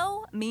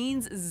 No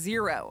means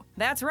zero.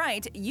 That's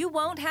right, you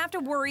won't have to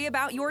worry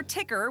about your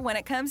ticker when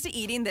it comes to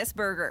eating this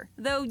burger,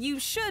 though you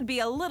should be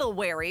a little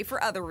wary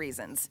for other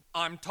reasons.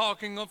 I'm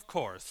talking, of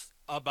course,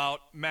 about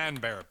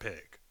Man-Bear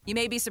Pig. You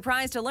may be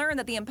surprised to learn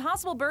that the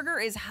Impossible Burger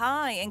is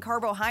high in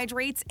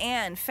carbohydrates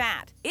and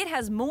fat. It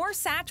has more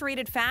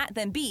saturated fat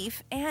than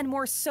beef and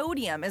more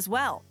sodium as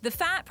well. The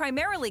fat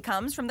primarily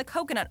comes from the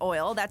coconut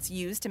oil that's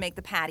used to make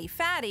the patty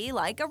fatty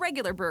like a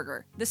regular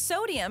burger. The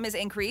sodium is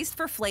increased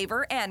for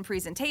flavor and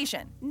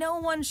presentation. No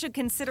one should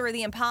consider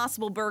the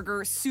Impossible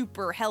Burger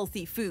super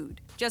healthy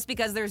food. Just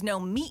because there's no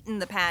meat in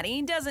the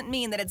patty doesn't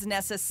mean that it's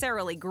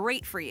necessarily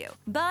great for you.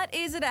 But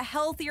is it a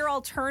healthier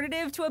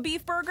alternative to a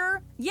beef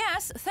burger?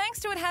 Yes, thanks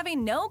to it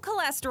having no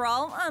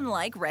cholesterol,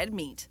 unlike red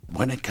meat.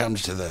 When it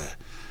comes to the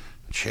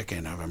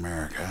chicken of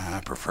America,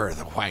 I prefer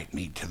the white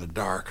meat to the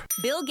dark.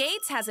 Bill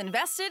Gates has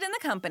invested in the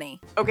company.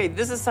 Okay,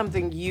 this is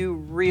something you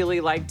really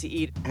like to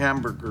eat.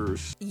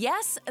 Hamburgers.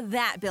 Yes,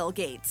 that Bill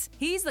Gates.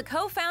 He's the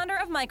co-founder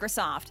of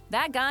Microsoft.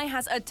 That guy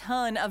has a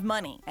ton of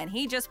money, and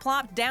he just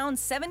plopped down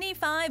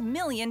 $75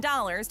 million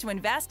to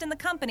invest in the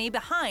company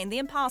behind the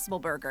Impossible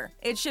Burger.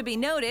 It should be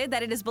noted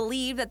that it is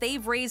believed that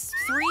they've raised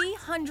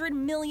 $300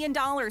 million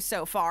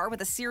so far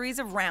with a series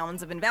of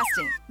rounds of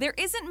investing. There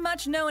isn't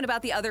much known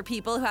about the other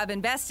people who have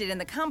invested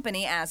in the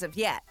company as of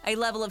yet. A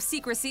level of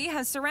secrecy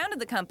has surrounded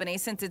the company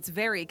since its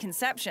very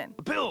conception.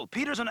 Bill,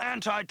 Peter's an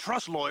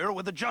antitrust lawyer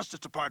with the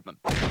Justice Department.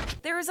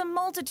 There is a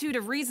multitude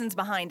of reasons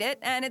behind it,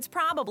 and it's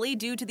probably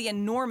due to the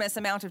enormous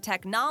amount of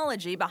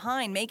technology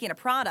behind making a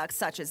product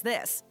such as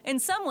this. In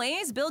some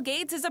ways, Bill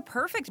Gates is a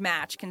perfect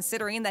match,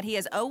 considering that he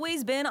has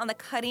always been on the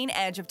cutting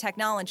edge of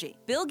technology.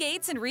 Bill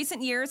Gates in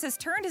recent years has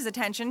turned his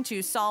attention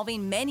to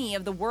solving many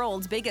of the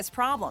world's biggest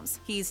problems.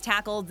 He's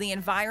tackled the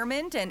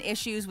environment and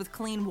issues with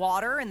clean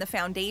water and the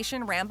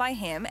foundation ran by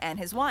him and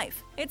his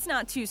wife. It's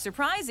not too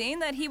surprising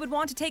that he would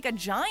want to take a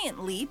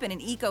giant leap in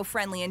an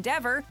eco-friendly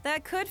endeavor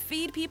that could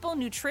feed people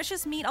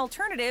nutritious meat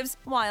alternatives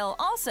while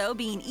also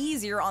being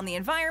easier on the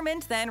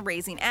environment than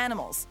raising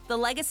animals. The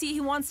legacy he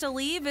wants to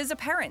leave is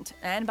apparent,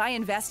 and by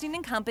investing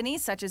in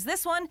companies such as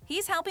this one,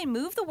 he's helping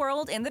move the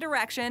world in the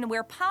direction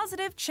where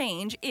positive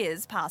change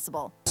is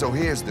possible. So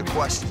here's the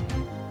question.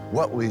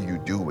 What will you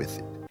do with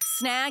it?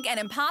 Snag an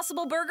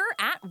Impossible Burger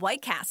at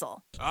White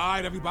Castle. All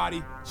right,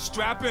 everybody,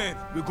 strap in.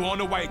 We're going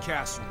to White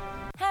Castle.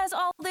 Has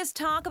all this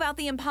talk about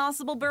the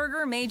Impossible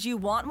Burger made you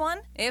want one?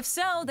 If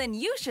so, then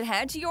you should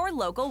head to your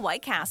local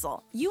White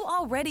Castle. You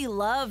already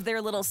love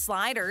their little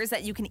sliders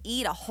that you can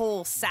eat a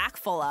whole sack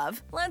full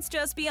of. Let's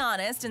just be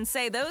honest and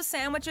say those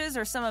sandwiches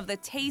are some of the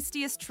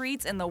tastiest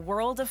treats in the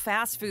world of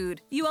fast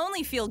food. You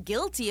only feel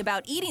guilty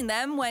about eating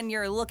them when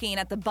you're looking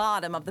at the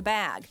bottom of the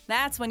bag.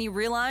 That's when you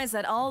realize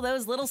that all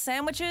those little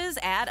sandwiches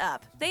add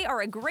up. They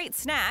are a great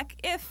snack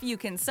if you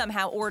can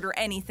somehow order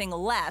anything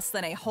less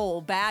than a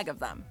whole bag of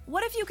them.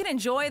 What if you can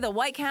enjoy the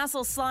White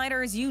Castle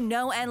sliders you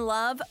know and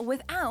love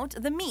without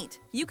the meat?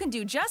 You can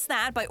do just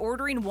that by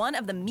ordering one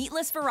of the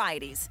meatless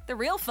varieties. The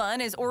real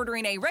fun is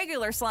ordering a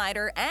regular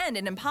slider and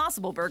an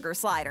Impossible Burger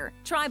slider.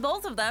 Try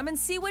both of them and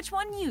see which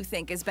one you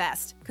think is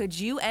best. Could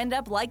you end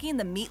up liking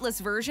the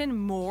meatless version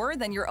more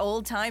than your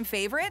old-time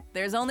favorite?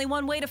 There's only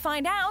one way to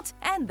find out,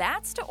 and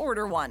that's to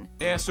order one.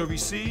 Answer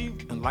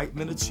received,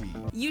 enlightenment achieved.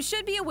 You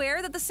should be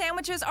aware that the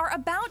sandwiches are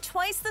about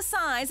twice the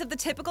size of the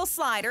typical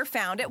slider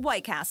found at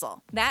White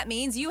Castle. That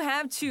means you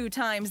have 2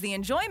 times the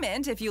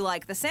enjoyment if you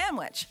like the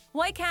sandwich.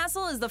 White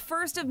Castle is the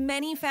first of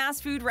many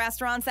fast food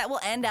restaurants that will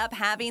end up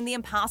having the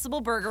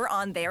Impossible Burger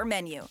on their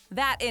menu.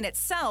 That in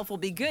itself will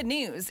be good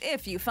news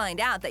if you find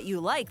out that you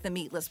like the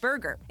meatless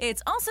burger.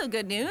 It's also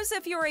good news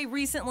if you're a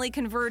recently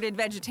converted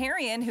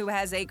vegetarian who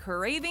has a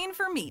craving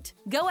for meat.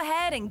 Go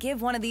ahead and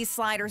give one of these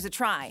sliders a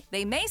try.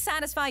 They may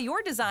satisfy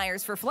your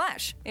desires for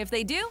flesh. If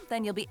they do,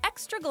 then you'll be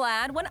extra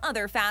glad when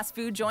other fast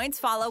food joints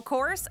follow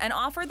course and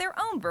offer their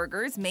own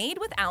burgers made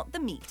without the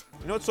meat.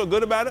 You know what's so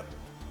good about it?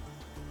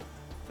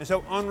 It's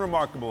how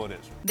unremarkable it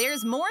is.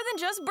 There's more than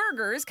just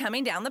burgers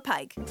coming down the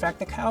pike. In fact,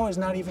 the cow is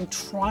not even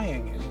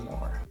trying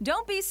anymore.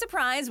 Don't be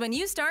surprised when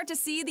you start to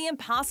see the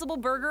Impossible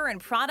Burger and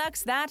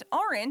products that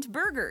aren't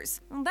burgers.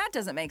 That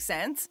doesn't make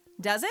sense.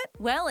 Does it?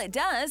 Well, it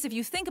does if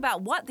you think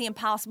about what the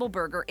Impossible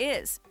Burger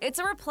is. It's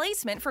a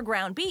replacement for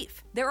ground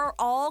beef. There are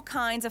all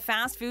kinds of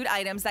fast food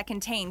items that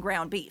contain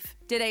ground beef.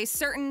 Did a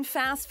certain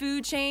fast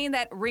food chain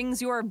that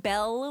rings your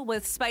bell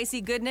with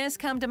spicy goodness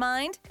come to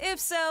mind? If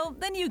so,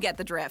 then you get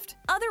the drift.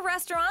 Other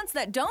restaurants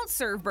that don't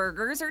serve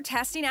burgers are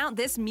testing out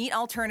this meat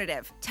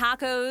alternative.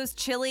 Tacos,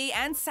 chili,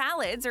 and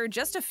salads are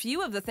just a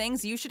few of the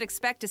things you should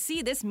expect to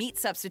see this meat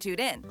substitute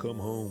in. Come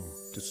home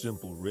to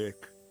Simple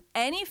Rick.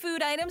 Any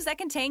food items that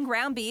contain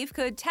ground beef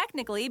could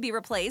technically be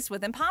replaced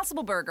with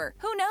Impossible Burger.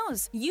 Who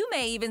knows? You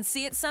may even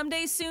see it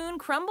someday soon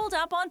crumbled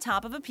up on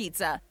top of a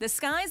pizza. The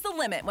sky's the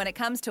limit when it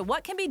comes to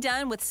what can be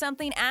done with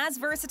something as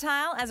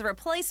versatile as a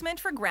replacement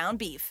for ground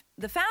beef.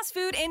 The fast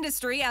food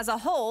industry as a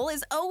whole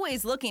is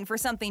always looking for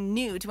something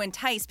new to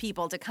entice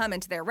people to come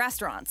into their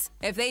restaurants.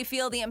 If they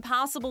feel the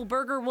Impossible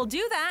Burger will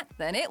do that,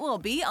 then it will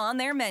be on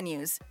their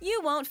menus. You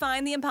won't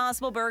find the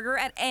Impossible Burger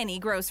at any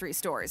grocery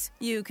stores.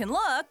 You can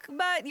look,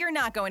 but you're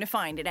not going to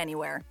find it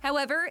anywhere.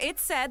 However,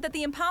 it's said that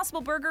the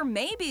Impossible Burger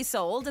may be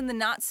sold in the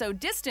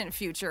not-so-distant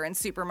future in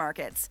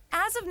supermarkets.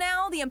 As of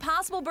now, the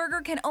Impossible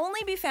Burger can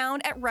only be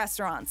found at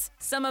restaurants.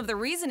 Some of the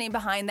reasoning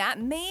behind that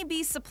may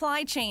be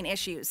supply chain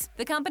issues.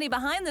 The company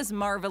behind this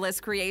marvelous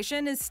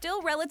creation is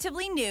still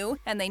relatively new,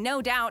 and they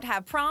no doubt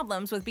have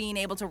problems with being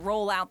able to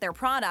roll out their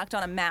product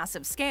on a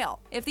massive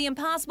scale. If the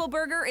Impossible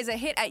Burger is a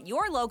hit at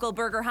your local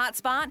burger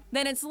hotspot,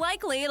 then it's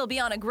likely it'll be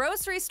on a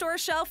grocery store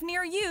shelf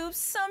near you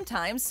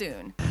sometime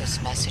soon.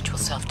 This message will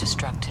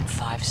self-destruct in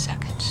 5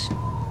 seconds.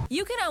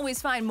 You can always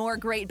find more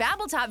great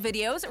Babbletop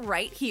videos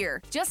right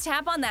here. Just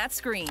tap on that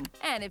screen.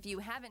 And if you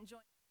haven't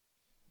joined...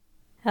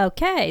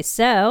 Okay,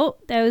 so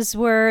those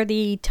were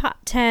the top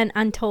 10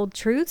 untold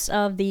truths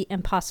of the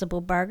Impossible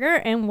Burger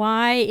and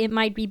why it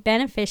might be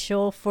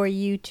beneficial for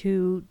you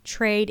to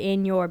trade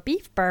in your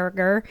beef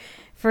burger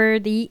for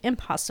the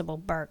Impossible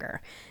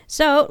Burger.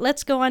 So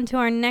let's go on to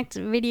our next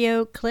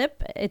video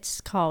clip.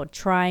 It's called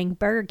Trying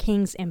Burger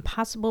King's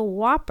Impossible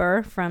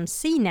Whopper from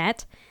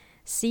CNET.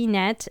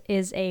 CNET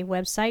is a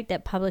website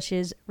that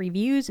publishes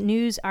reviews,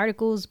 news,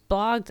 articles,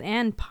 blogs,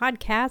 and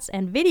podcasts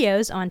and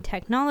videos on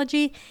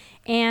technology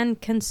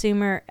and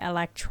consumer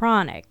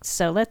electronics.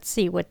 So let's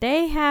see what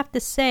they have to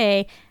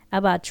say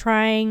about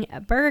trying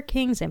Burger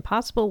King's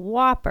Impossible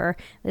Whopper.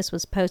 This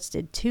was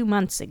posted 2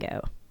 months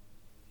ago.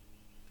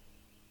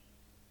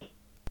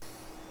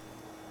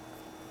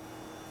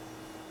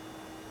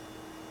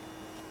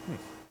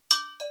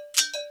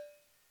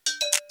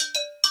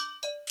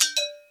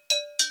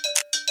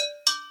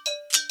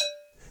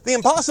 The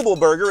Impossible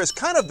Burger is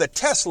kind of the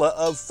Tesla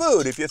of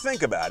food, if you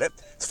think about it.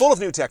 It's full of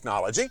new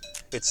technology,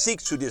 it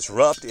seeks to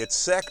disrupt its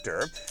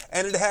sector,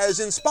 and it has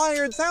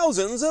inspired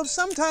thousands of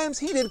sometimes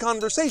heated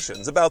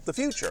conversations about the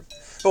future.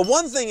 But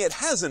one thing it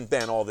hasn't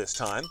been all this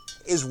time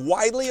is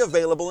widely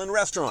available in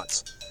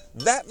restaurants.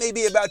 That may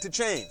be about to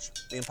change.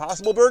 The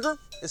Impossible Burger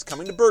is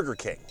coming to Burger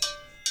King.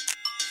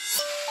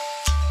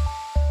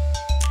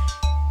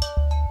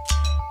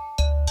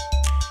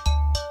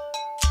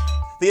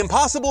 The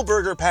Impossible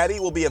Burger Patty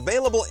will be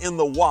available in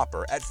the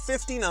Whopper at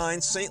 59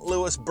 St.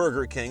 Louis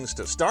Burger Kings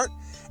to start,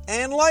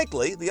 and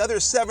likely the other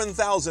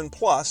 7,000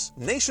 plus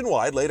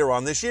nationwide later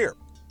on this year.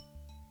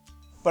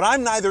 But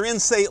I'm neither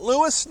in St.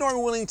 Louis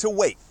nor willing to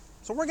wait,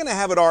 so we're going to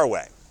have it our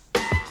way.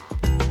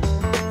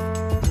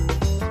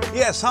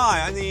 Yes,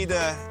 hi, I need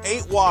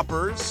 8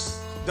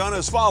 Whoppers, done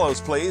as follows,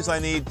 please. I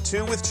need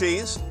 2 with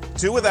cheese,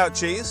 2 without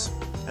cheese,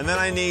 and then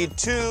I need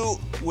 2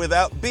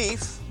 without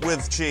beef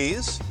with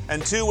cheese,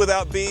 and 2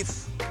 without beef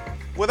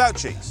without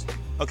cheese.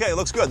 Okay,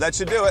 looks good. That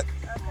should do it.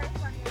 Okay,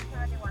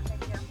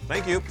 28.71.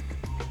 Thank you.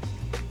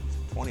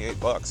 28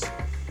 bucks.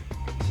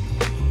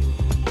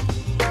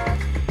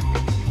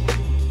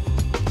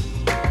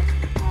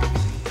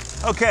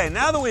 Okay,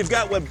 now that we've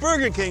got what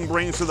Burger King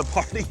brings to the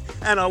party,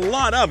 and a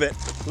lot of it,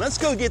 let's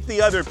go get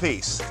the other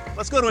piece.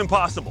 Let's go to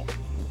Impossible.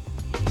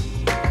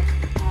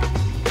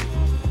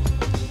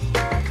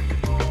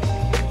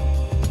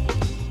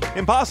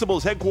 Impossible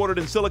is headquartered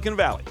in Silicon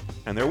Valley,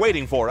 and they're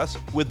waiting for us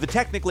with the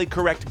technically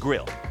correct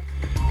grill.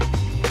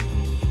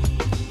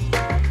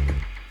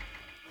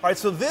 All right,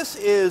 so this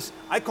is,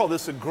 I call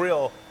this a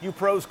grill. You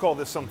pros call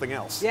this something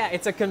else. Yeah,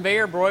 it's a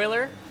conveyor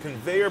broiler.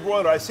 Conveyor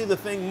broiler. I see the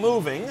thing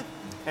moving,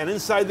 and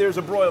inside there's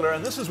a broiler,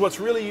 and this is what's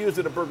really used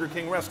at a Burger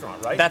King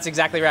restaurant, right? That's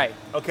exactly right.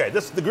 Okay,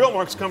 the grill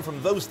marks come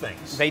from those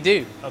things. They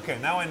do. Okay,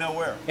 now I know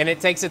where. And it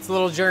takes its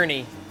little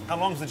journey. How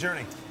long's the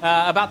journey?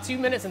 About 2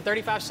 minutes and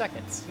 35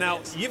 seconds.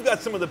 Now, you've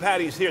got some of the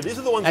patties here. These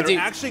are the ones that are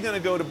actually going to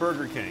go to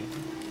Burger King.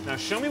 Now,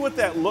 show me what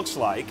that looks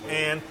like.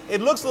 And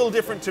it looks a little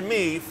different to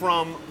me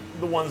from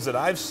the ones that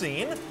I've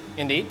seen.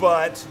 Indeed.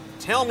 But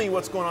tell me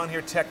what's going on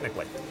here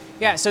technically.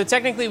 Yeah, so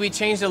technically we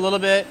changed a little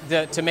bit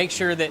to make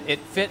sure that it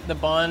fit the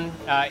bun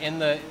in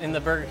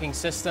the Burger King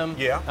system.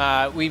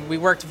 Yeah. We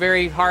worked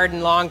very hard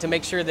and long to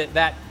make sure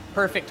that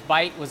perfect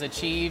bite was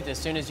achieved as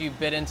soon as you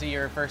bit into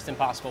your first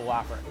Impossible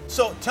Whopper.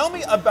 So tell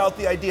me about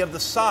the idea of the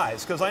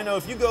size, because I know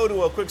if you go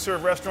to a quick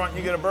serve restaurant and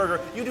you get a burger,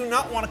 you do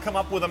not want to come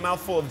up with a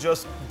mouthful of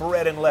just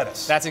bread and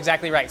lettuce. That's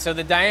exactly right. So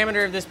the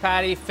diameter of this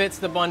patty fits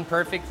the bun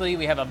perfectly.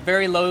 We have a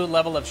very low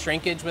level of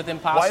shrinkage with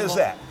Impossible. Why is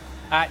that?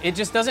 It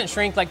just doesn't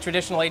shrink like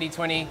traditional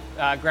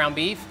 80-20 ground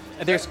beef.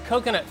 There's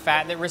coconut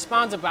fat that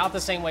responds about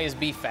the same way as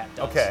beef fat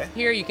does. Okay.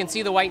 Here you can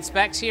see the white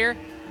specks here.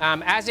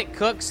 As it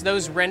cooks,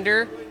 those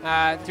render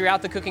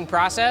throughout the cooking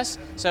process.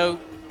 So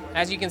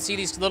as you can see,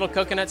 these little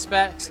coconut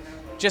specks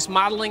just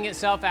modeling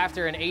itself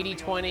after an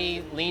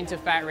 80-20 lean to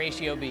fat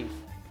ratio beef.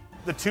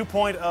 The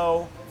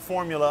 2.0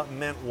 formula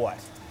meant what?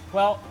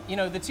 Well, you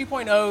know, the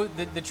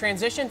 2.0, the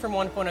transition from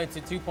 1.0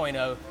 to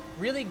 2.0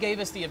 really gave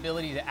us the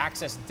ability to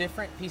access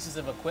different pieces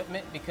of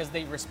equipment because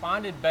they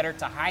responded better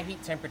to high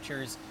heat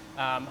temperatures,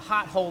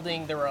 hot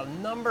holding. There were a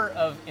number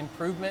of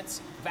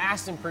improvements,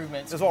 vast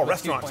improvements. This is all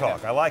restaurant 2.0.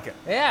 talk. I like it.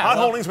 Yeah. Hot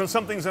holding's when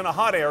something's in a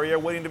hot area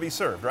waiting to be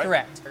served, right?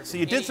 Correct. So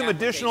you did some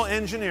additional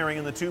engineering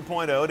in the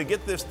 2.0 to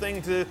get this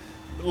thing to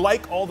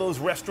like all those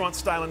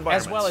restaurant-style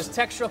environments. As well as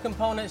textural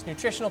components,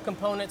 nutritional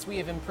components. We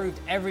have improved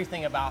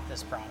everything about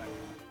this product.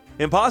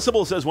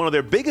 Impossible says one of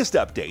their biggest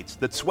updates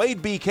that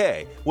swayed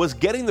BK was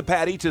getting the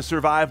patty to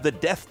survive the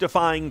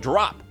death-defying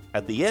drop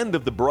at the end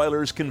of the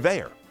broiler's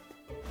conveyor.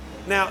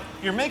 Now,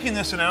 you're making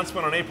this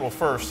announcement on April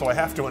 1st, so I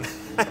have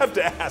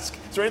to ask,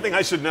 is there anything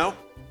I should know?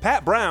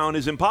 Pat Brown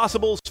is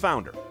Impossible's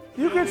founder.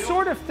 You could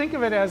sort of think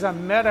of it as a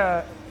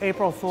meta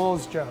April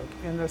Fool's joke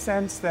in the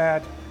sense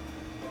that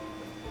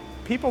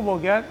people will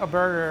get a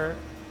burger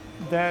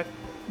that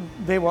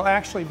they will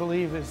actually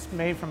believe is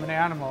made from an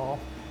animal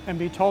and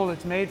be told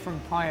it's made from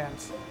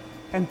plants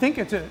and think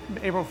it's an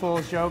April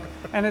Fool's joke,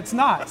 and it's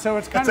not. So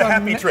it's kind of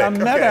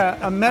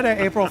a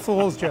meta April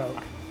Fool's joke.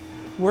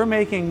 We're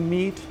making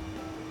meat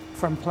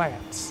from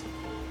plants.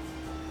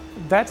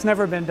 That's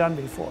never been done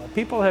before.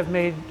 People have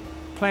made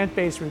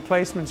plant-based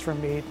replacements for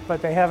meat,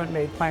 but they haven't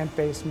made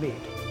plant-based meat.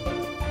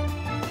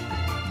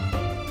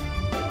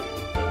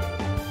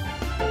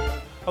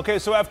 Okay,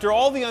 so after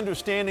all the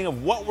understanding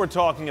of what we're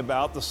talking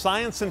about, the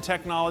science and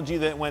technology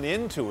that went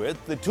into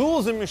it, the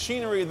tools and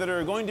machinery that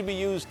are going to be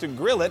used to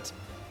grill it,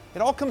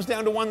 it all comes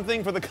down to one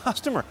thing for the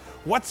customer.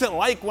 What's it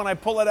like when I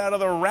pull it out of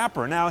the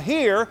wrapper? Now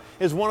here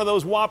is one of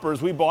those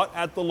Whoppers we bought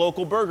at the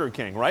local Burger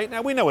King, right?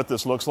 Now we know what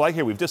this looks like.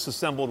 Here, we've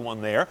disassembled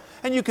one there,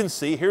 and you can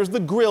see here's the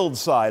grilled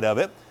side of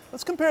it.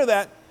 Let's compare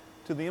that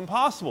to the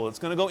Impossible. It's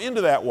going to go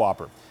into that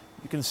Whopper.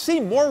 You can see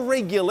more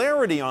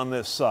regularity on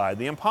this side.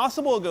 The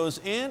Impossible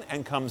goes in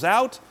and comes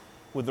out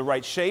with the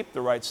right shape,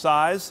 the right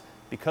size.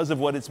 Because of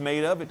what it's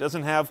made of, it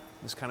doesn't have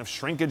this kind of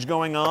shrinkage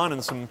going on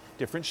and some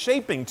different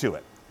shaping to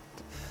it.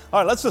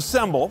 All right, let's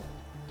assemble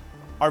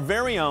our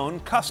very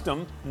own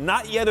custom,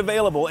 not yet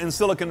available in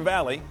Silicon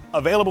Valley,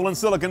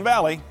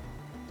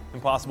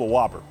 Impossible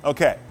Whopper.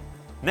 Okay,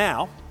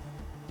 now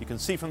you can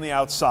see from the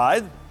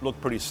outside, look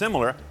pretty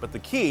similar, but the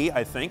key,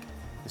 I think,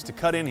 is to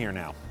cut in here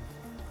now.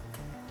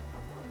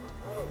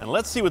 And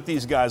let's see what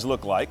these guys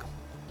look like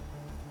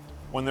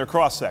when they're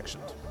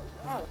cross-sectioned.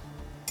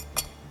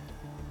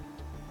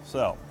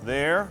 So,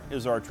 there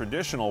is our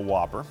traditional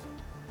Whopper,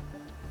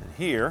 and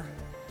here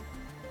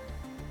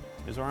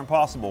is our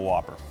Impossible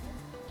Whopper.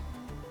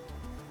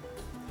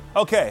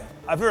 Okay,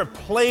 I've never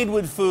played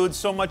with food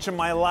so much in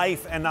my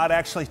life and not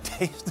actually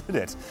tasted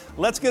it.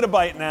 Let's get a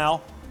bite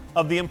now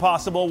of the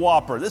Impossible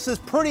Whopper. This is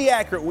pretty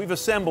accurate. We've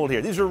assembled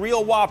here. These are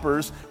real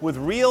Whoppers with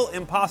real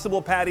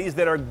Impossible patties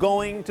that are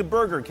going to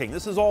Burger King.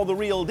 This is all the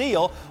real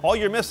deal. All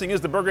you're missing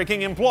is the Burger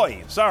King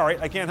employee. Sorry,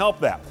 I can't help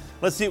that.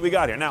 Let's see what we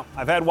got here. Now,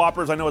 I've had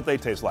Whoppers. I know what they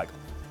taste like.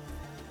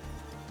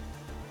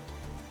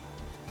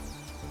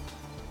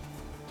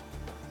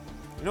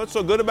 You know what's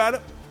so good about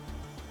it?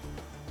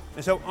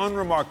 It's how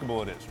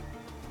unremarkable it is.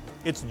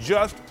 It's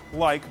just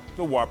like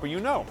the Whopper you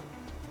know.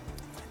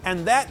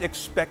 And that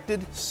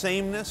expected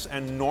sameness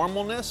and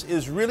normalness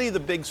is really the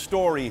big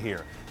story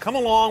here. Come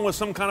along with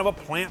some kind of a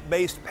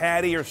plant-based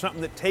patty or something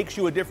that takes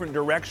you a different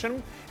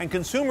direction, and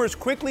consumers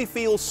quickly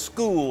feel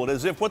schooled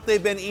as if what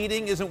they've been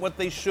eating isn't what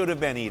they should have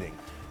been eating.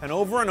 And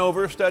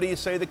over, studies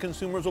say that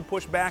consumers will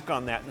push back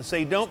on that and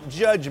say, don't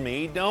judge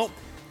me, don't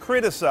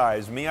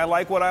criticize me, I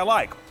like what I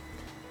like.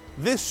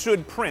 This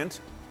should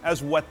print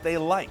as what they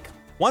like.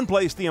 One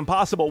place the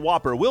Impossible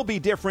Whopper will be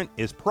different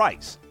is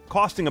price,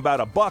 costing about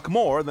 $1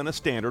 more than a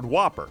standard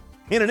Whopper,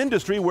 in an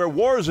industry where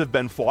wars have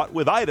been fought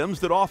with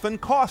items that often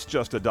cost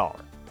just $1.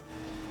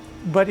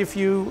 But if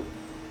you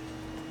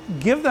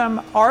give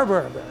them our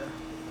burger,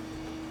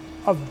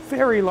 a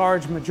very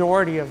large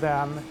majority of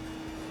them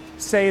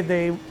say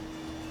they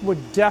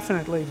would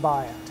definitely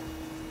buy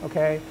it,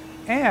 okay?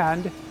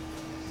 And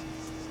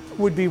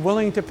would be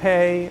willing to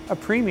pay a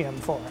premium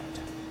for it.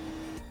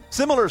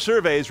 Similar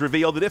surveys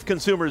reveal that if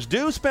consumers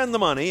do spend the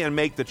money and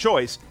make the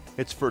choice,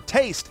 it's for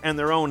taste and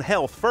their own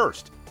health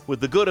first, with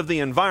the good of the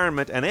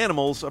environment and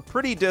animals a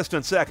pretty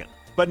distant second.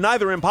 But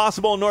neither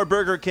Impossible nor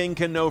Burger King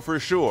can know for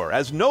sure,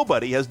 as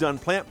nobody has done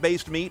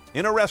plant-based meat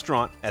in a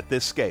restaurant at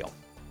this scale.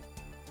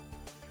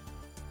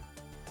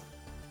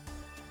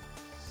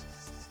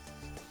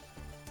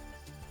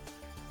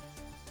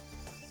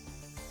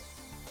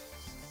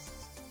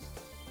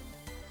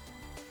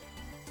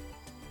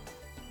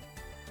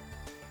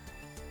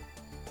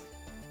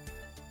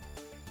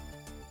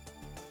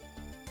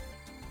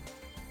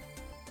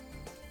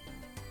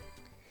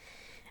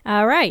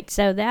 All right,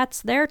 so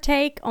that's their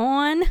take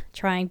on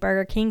trying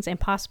Burger King's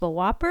Impossible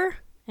Whopper,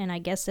 and I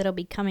guess it'll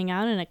be coming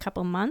out in a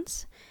couple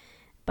months,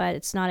 but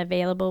it's not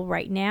available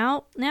right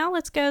now. Now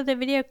let's go to the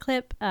video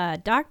clip.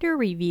 Doctor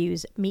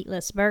reviews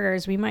meatless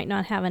burgers. We might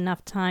not have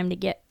enough time to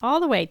get all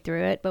the way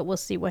through it, but we'll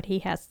see what he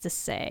has to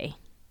say.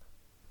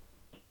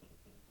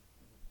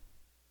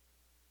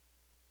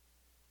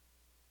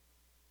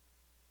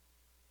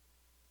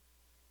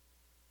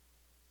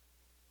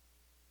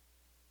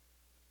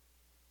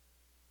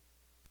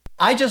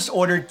 I just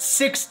ordered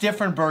 6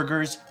 different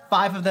burgers,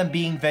 5 of them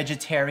being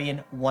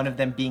vegetarian, 1 of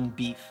them being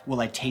beef.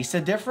 Will I taste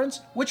the difference?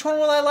 Which one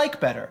will I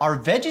like better? Are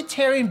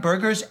vegetarian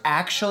burgers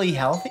actually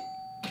healthy?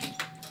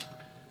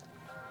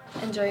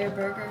 Enjoy your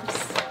burgers.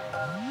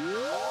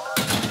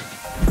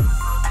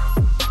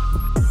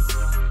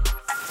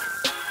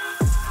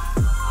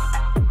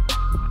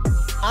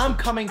 I'm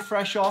coming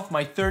fresh off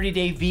my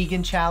 30-day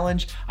vegan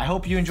challenge. I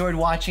hope you enjoyed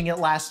watching it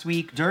last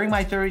week. During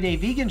my 30-day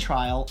vegan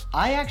trial,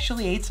 I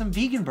actually ate some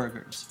vegan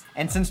burgers.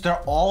 And since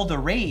they're all the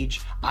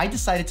rage, I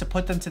decided to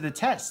put them to the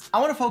test. I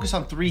want to focus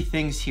on 3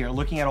 things here,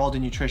 looking at all the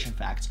nutrition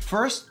facts.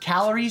 First,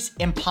 calories.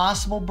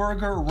 Impossible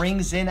Burger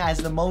rings in as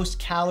the most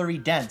calorie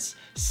dense.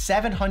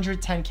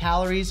 710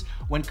 calories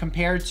when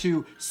compared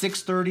to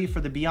 630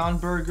 for the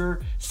Beyond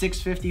Burger,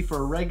 650 for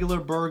a regular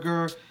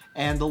burger,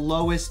 and the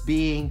lowest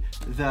being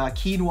the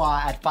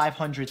quinoa at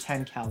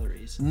 510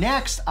 calories.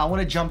 Next, I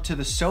want to jump to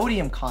the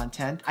sodium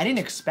content. I didn't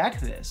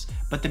expect this,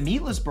 but the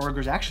meatless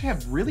burgers actually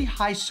have really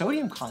high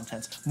sodium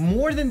contents,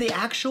 more than the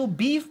actual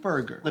beef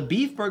burger. The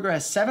beef burger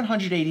has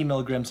 780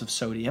 milligrams of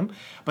sodium,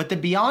 but the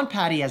Beyond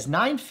Patty has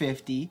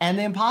 950, and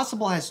the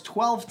Impossible has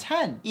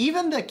 1210.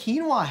 Even the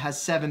quinoa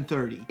has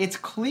 730. It's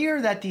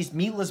clear that these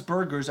meatless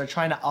burgers are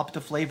trying to up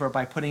the flavor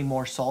by putting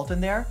more salt in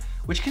there,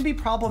 which can be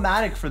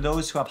problematic for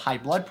those who have high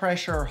blood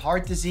pressure or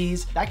heart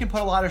disease. That can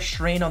put a lot of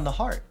strain on the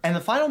heart. And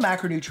the final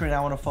macronutrient I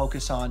want to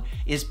focus on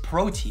is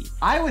protein.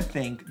 I would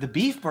think the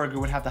beef burger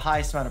would have the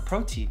highest amount of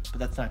protein, but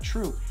that's not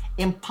true.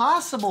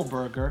 Impossible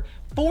Burger,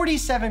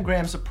 47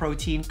 grams of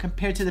protein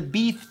compared to the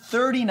beef,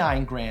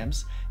 39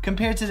 grams,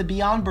 compared to the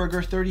Beyond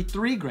Burger,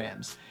 33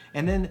 grams.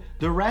 And then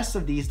the rest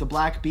of these, the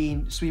black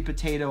bean, sweet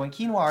potato, and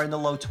quinoa are in the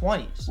low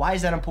 20s. Why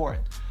is that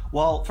important?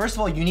 Well, first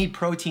of all, you need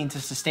protein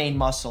to sustain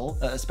muscle,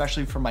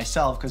 especially for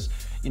myself, because,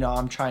 you know,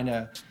 I'm trying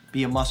to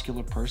be a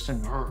muscular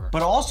person,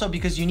 but also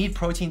because you need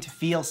protein to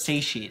feel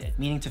satiated,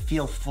 meaning to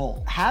feel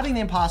full. Having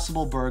the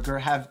Impossible Burger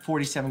have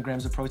 47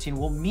 grams of protein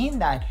will mean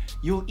that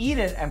you'll eat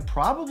it and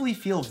probably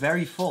feel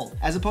very full.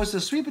 As opposed to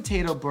the sweet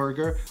potato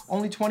burger,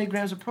 only 20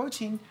 grams of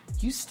protein,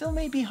 you still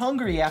may be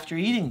hungry after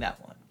eating that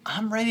one.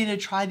 I'm ready to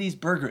try these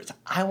burgers.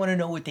 I want to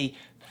know what they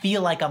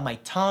feel like on my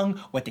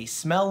tongue, what they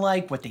smell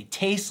like, what they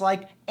taste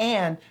like,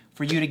 and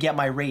for you to get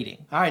my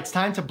rating. All right, it's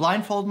time to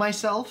blindfold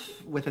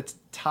myself with a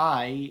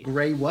tie.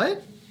 Gray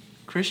what?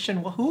 Christian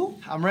who?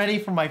 I'm ready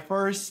for my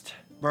first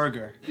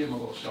burger. Give him a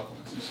little shuffle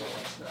because you saw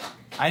that stack.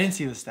 I didn't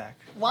see the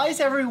stack. Why is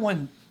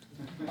everyone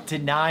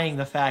denying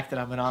the fact that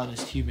I'm an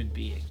honest human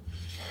being?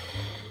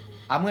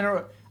 I'm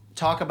gonna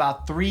talk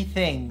about 3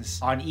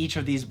 things on each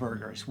of these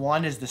burgers.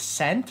 One is the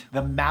scent,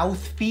 the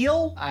mouth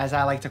feel, as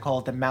I like to call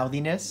it, the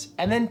mouthiness,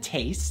 and then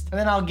taste. And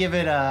then I'll give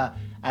it a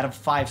out of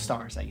 5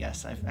 stars, I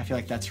guess. I feel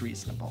like that's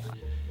reasonable.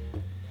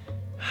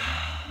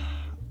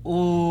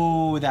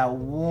 Ooh, that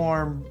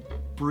warm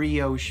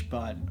brioche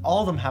bun. All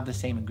of them have the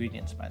same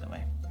ingredients, by the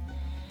way.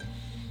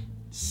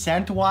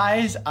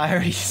 Scent-wise, I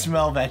already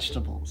smell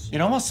vegetables.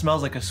 It almost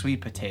smells like a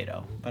sweet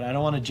potato, but I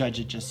don't want to judge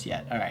it just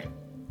yet. All right.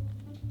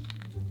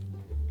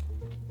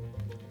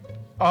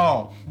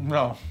 Oh,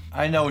 no.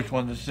 I know which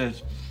one this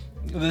is.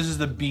 This is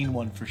the bean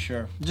one for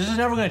sure. This is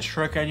never gonna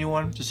trick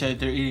anyone to say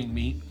that they're eating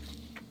meat.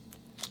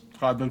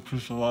 God, big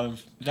piece of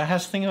love. That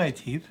has thing in my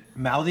teeth.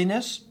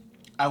 Mouthiness,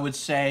 I would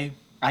say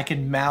I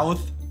can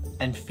mouth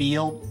and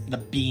feel the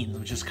beans,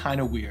 which is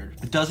kind of weird.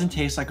 It doesn't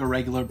taste like a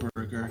regular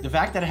burger. The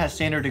fact that it has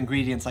standard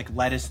ingredients like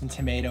lettuce and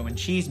tomato and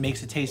cheese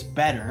makes it taste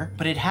better,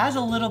 but it has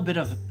a little bit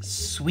of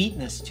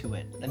sweetness to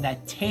it. And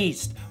that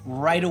taste,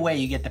 right away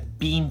you get the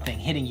bean thing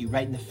hitting you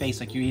right in the face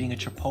like you're eating a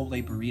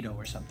Chipotle burrito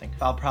or something.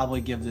 I'll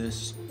probably give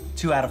this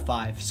 2 out of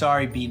 5.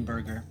 Sorry, bean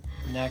burger.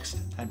 Next,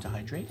 time to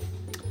hydrate.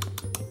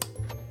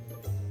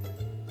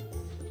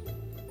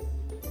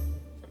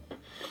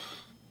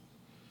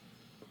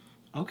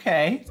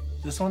 Okay,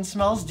 this one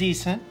smells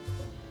decent.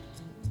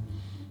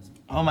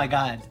 Oh my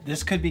God,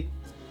 this could be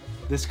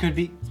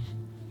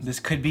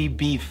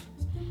beef.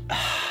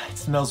 It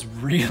smells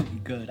really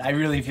good. I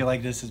really feel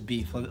like this is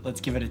beef.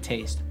 Let's give it a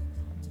taste.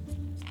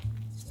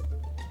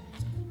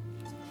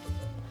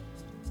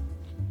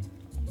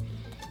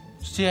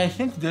 See, I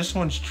think this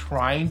one's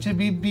trying to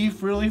be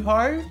beef really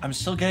hard. I'm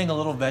still getting a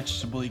little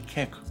vegetable-y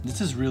kick.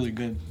 This is really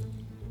good.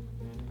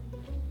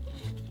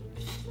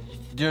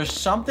 There's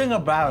something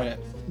about it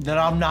that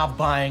I'm not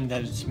buying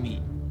that it's meat.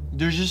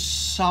 There's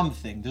just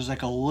something. There's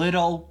like a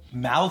little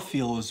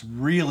mouthfeel is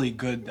really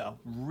good though.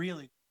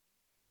 Really.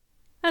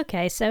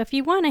 Okay, so if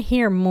you want to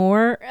hear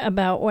more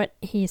about what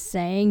he's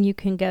saying, you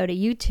can go to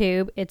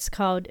YouTube. It's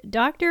called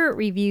Dr.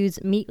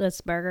 Reviews Meatless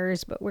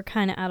Burgers, but we're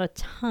kind of out of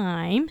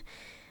time.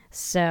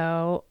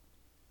 So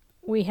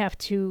we have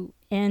to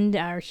end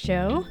our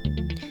show.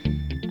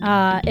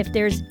 If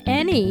there's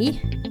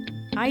any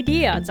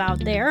ideas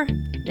out there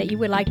that you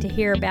would like to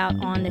hear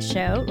about on the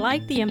show,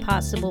 like the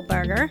Impossible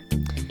Burger,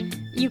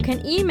 you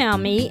can email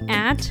me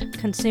at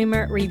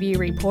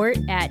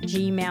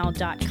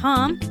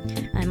consumerreviewreport@gmail.com.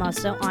 I'm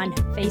also on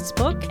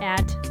Facebook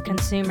at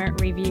Consumer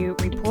Review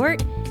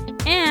Report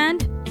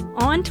and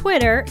on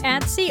Twitter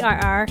at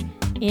CRR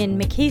in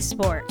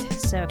McKeesport.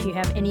 So if you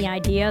have any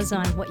ideas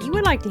on what you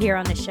would like to hear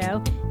on the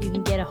show, you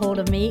can get a hold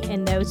of me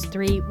in those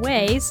 3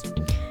 ways.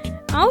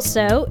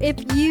 Also, if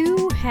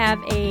you have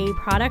a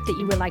product that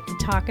you would like to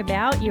talk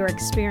about, your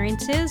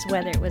experiences,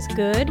 whether it was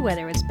good,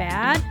 whether it was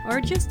bad, or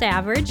just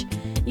average,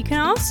 you can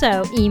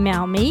also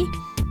email me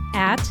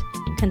at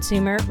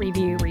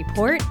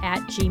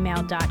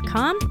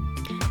consumerreviewreport@gmail.com.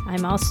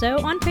 I'm also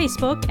on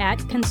Facebook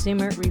at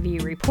Consumer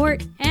Review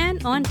Report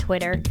and on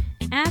Twitter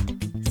at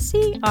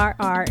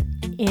CRR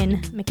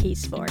in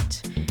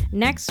McKeesport.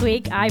 Next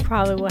week, I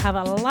probably will have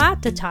a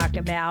lot to talk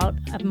about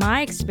of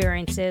my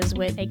experiences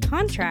with a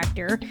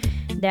contractor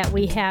that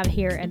we have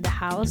here at the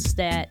house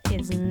that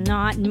is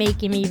not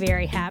making me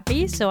very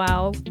happy.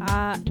 So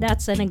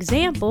that's an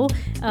example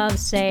of,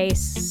 say,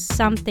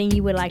 something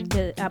you would like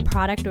to, a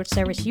product or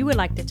service you would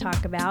like to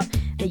talk about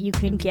that you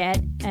can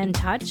get in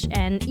touch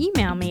and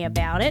email me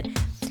about it.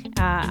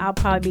 I'll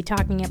probably be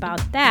talking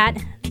about that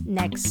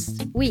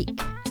next week.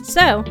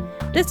 So,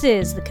 this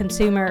is the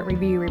Consumer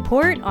Review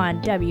Report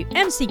on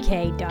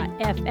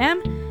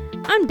WMCK.FM.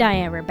 I'm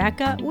Diane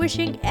Rebecca,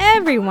 wishing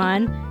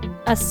everyone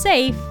a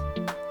safe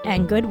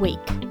and good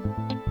week.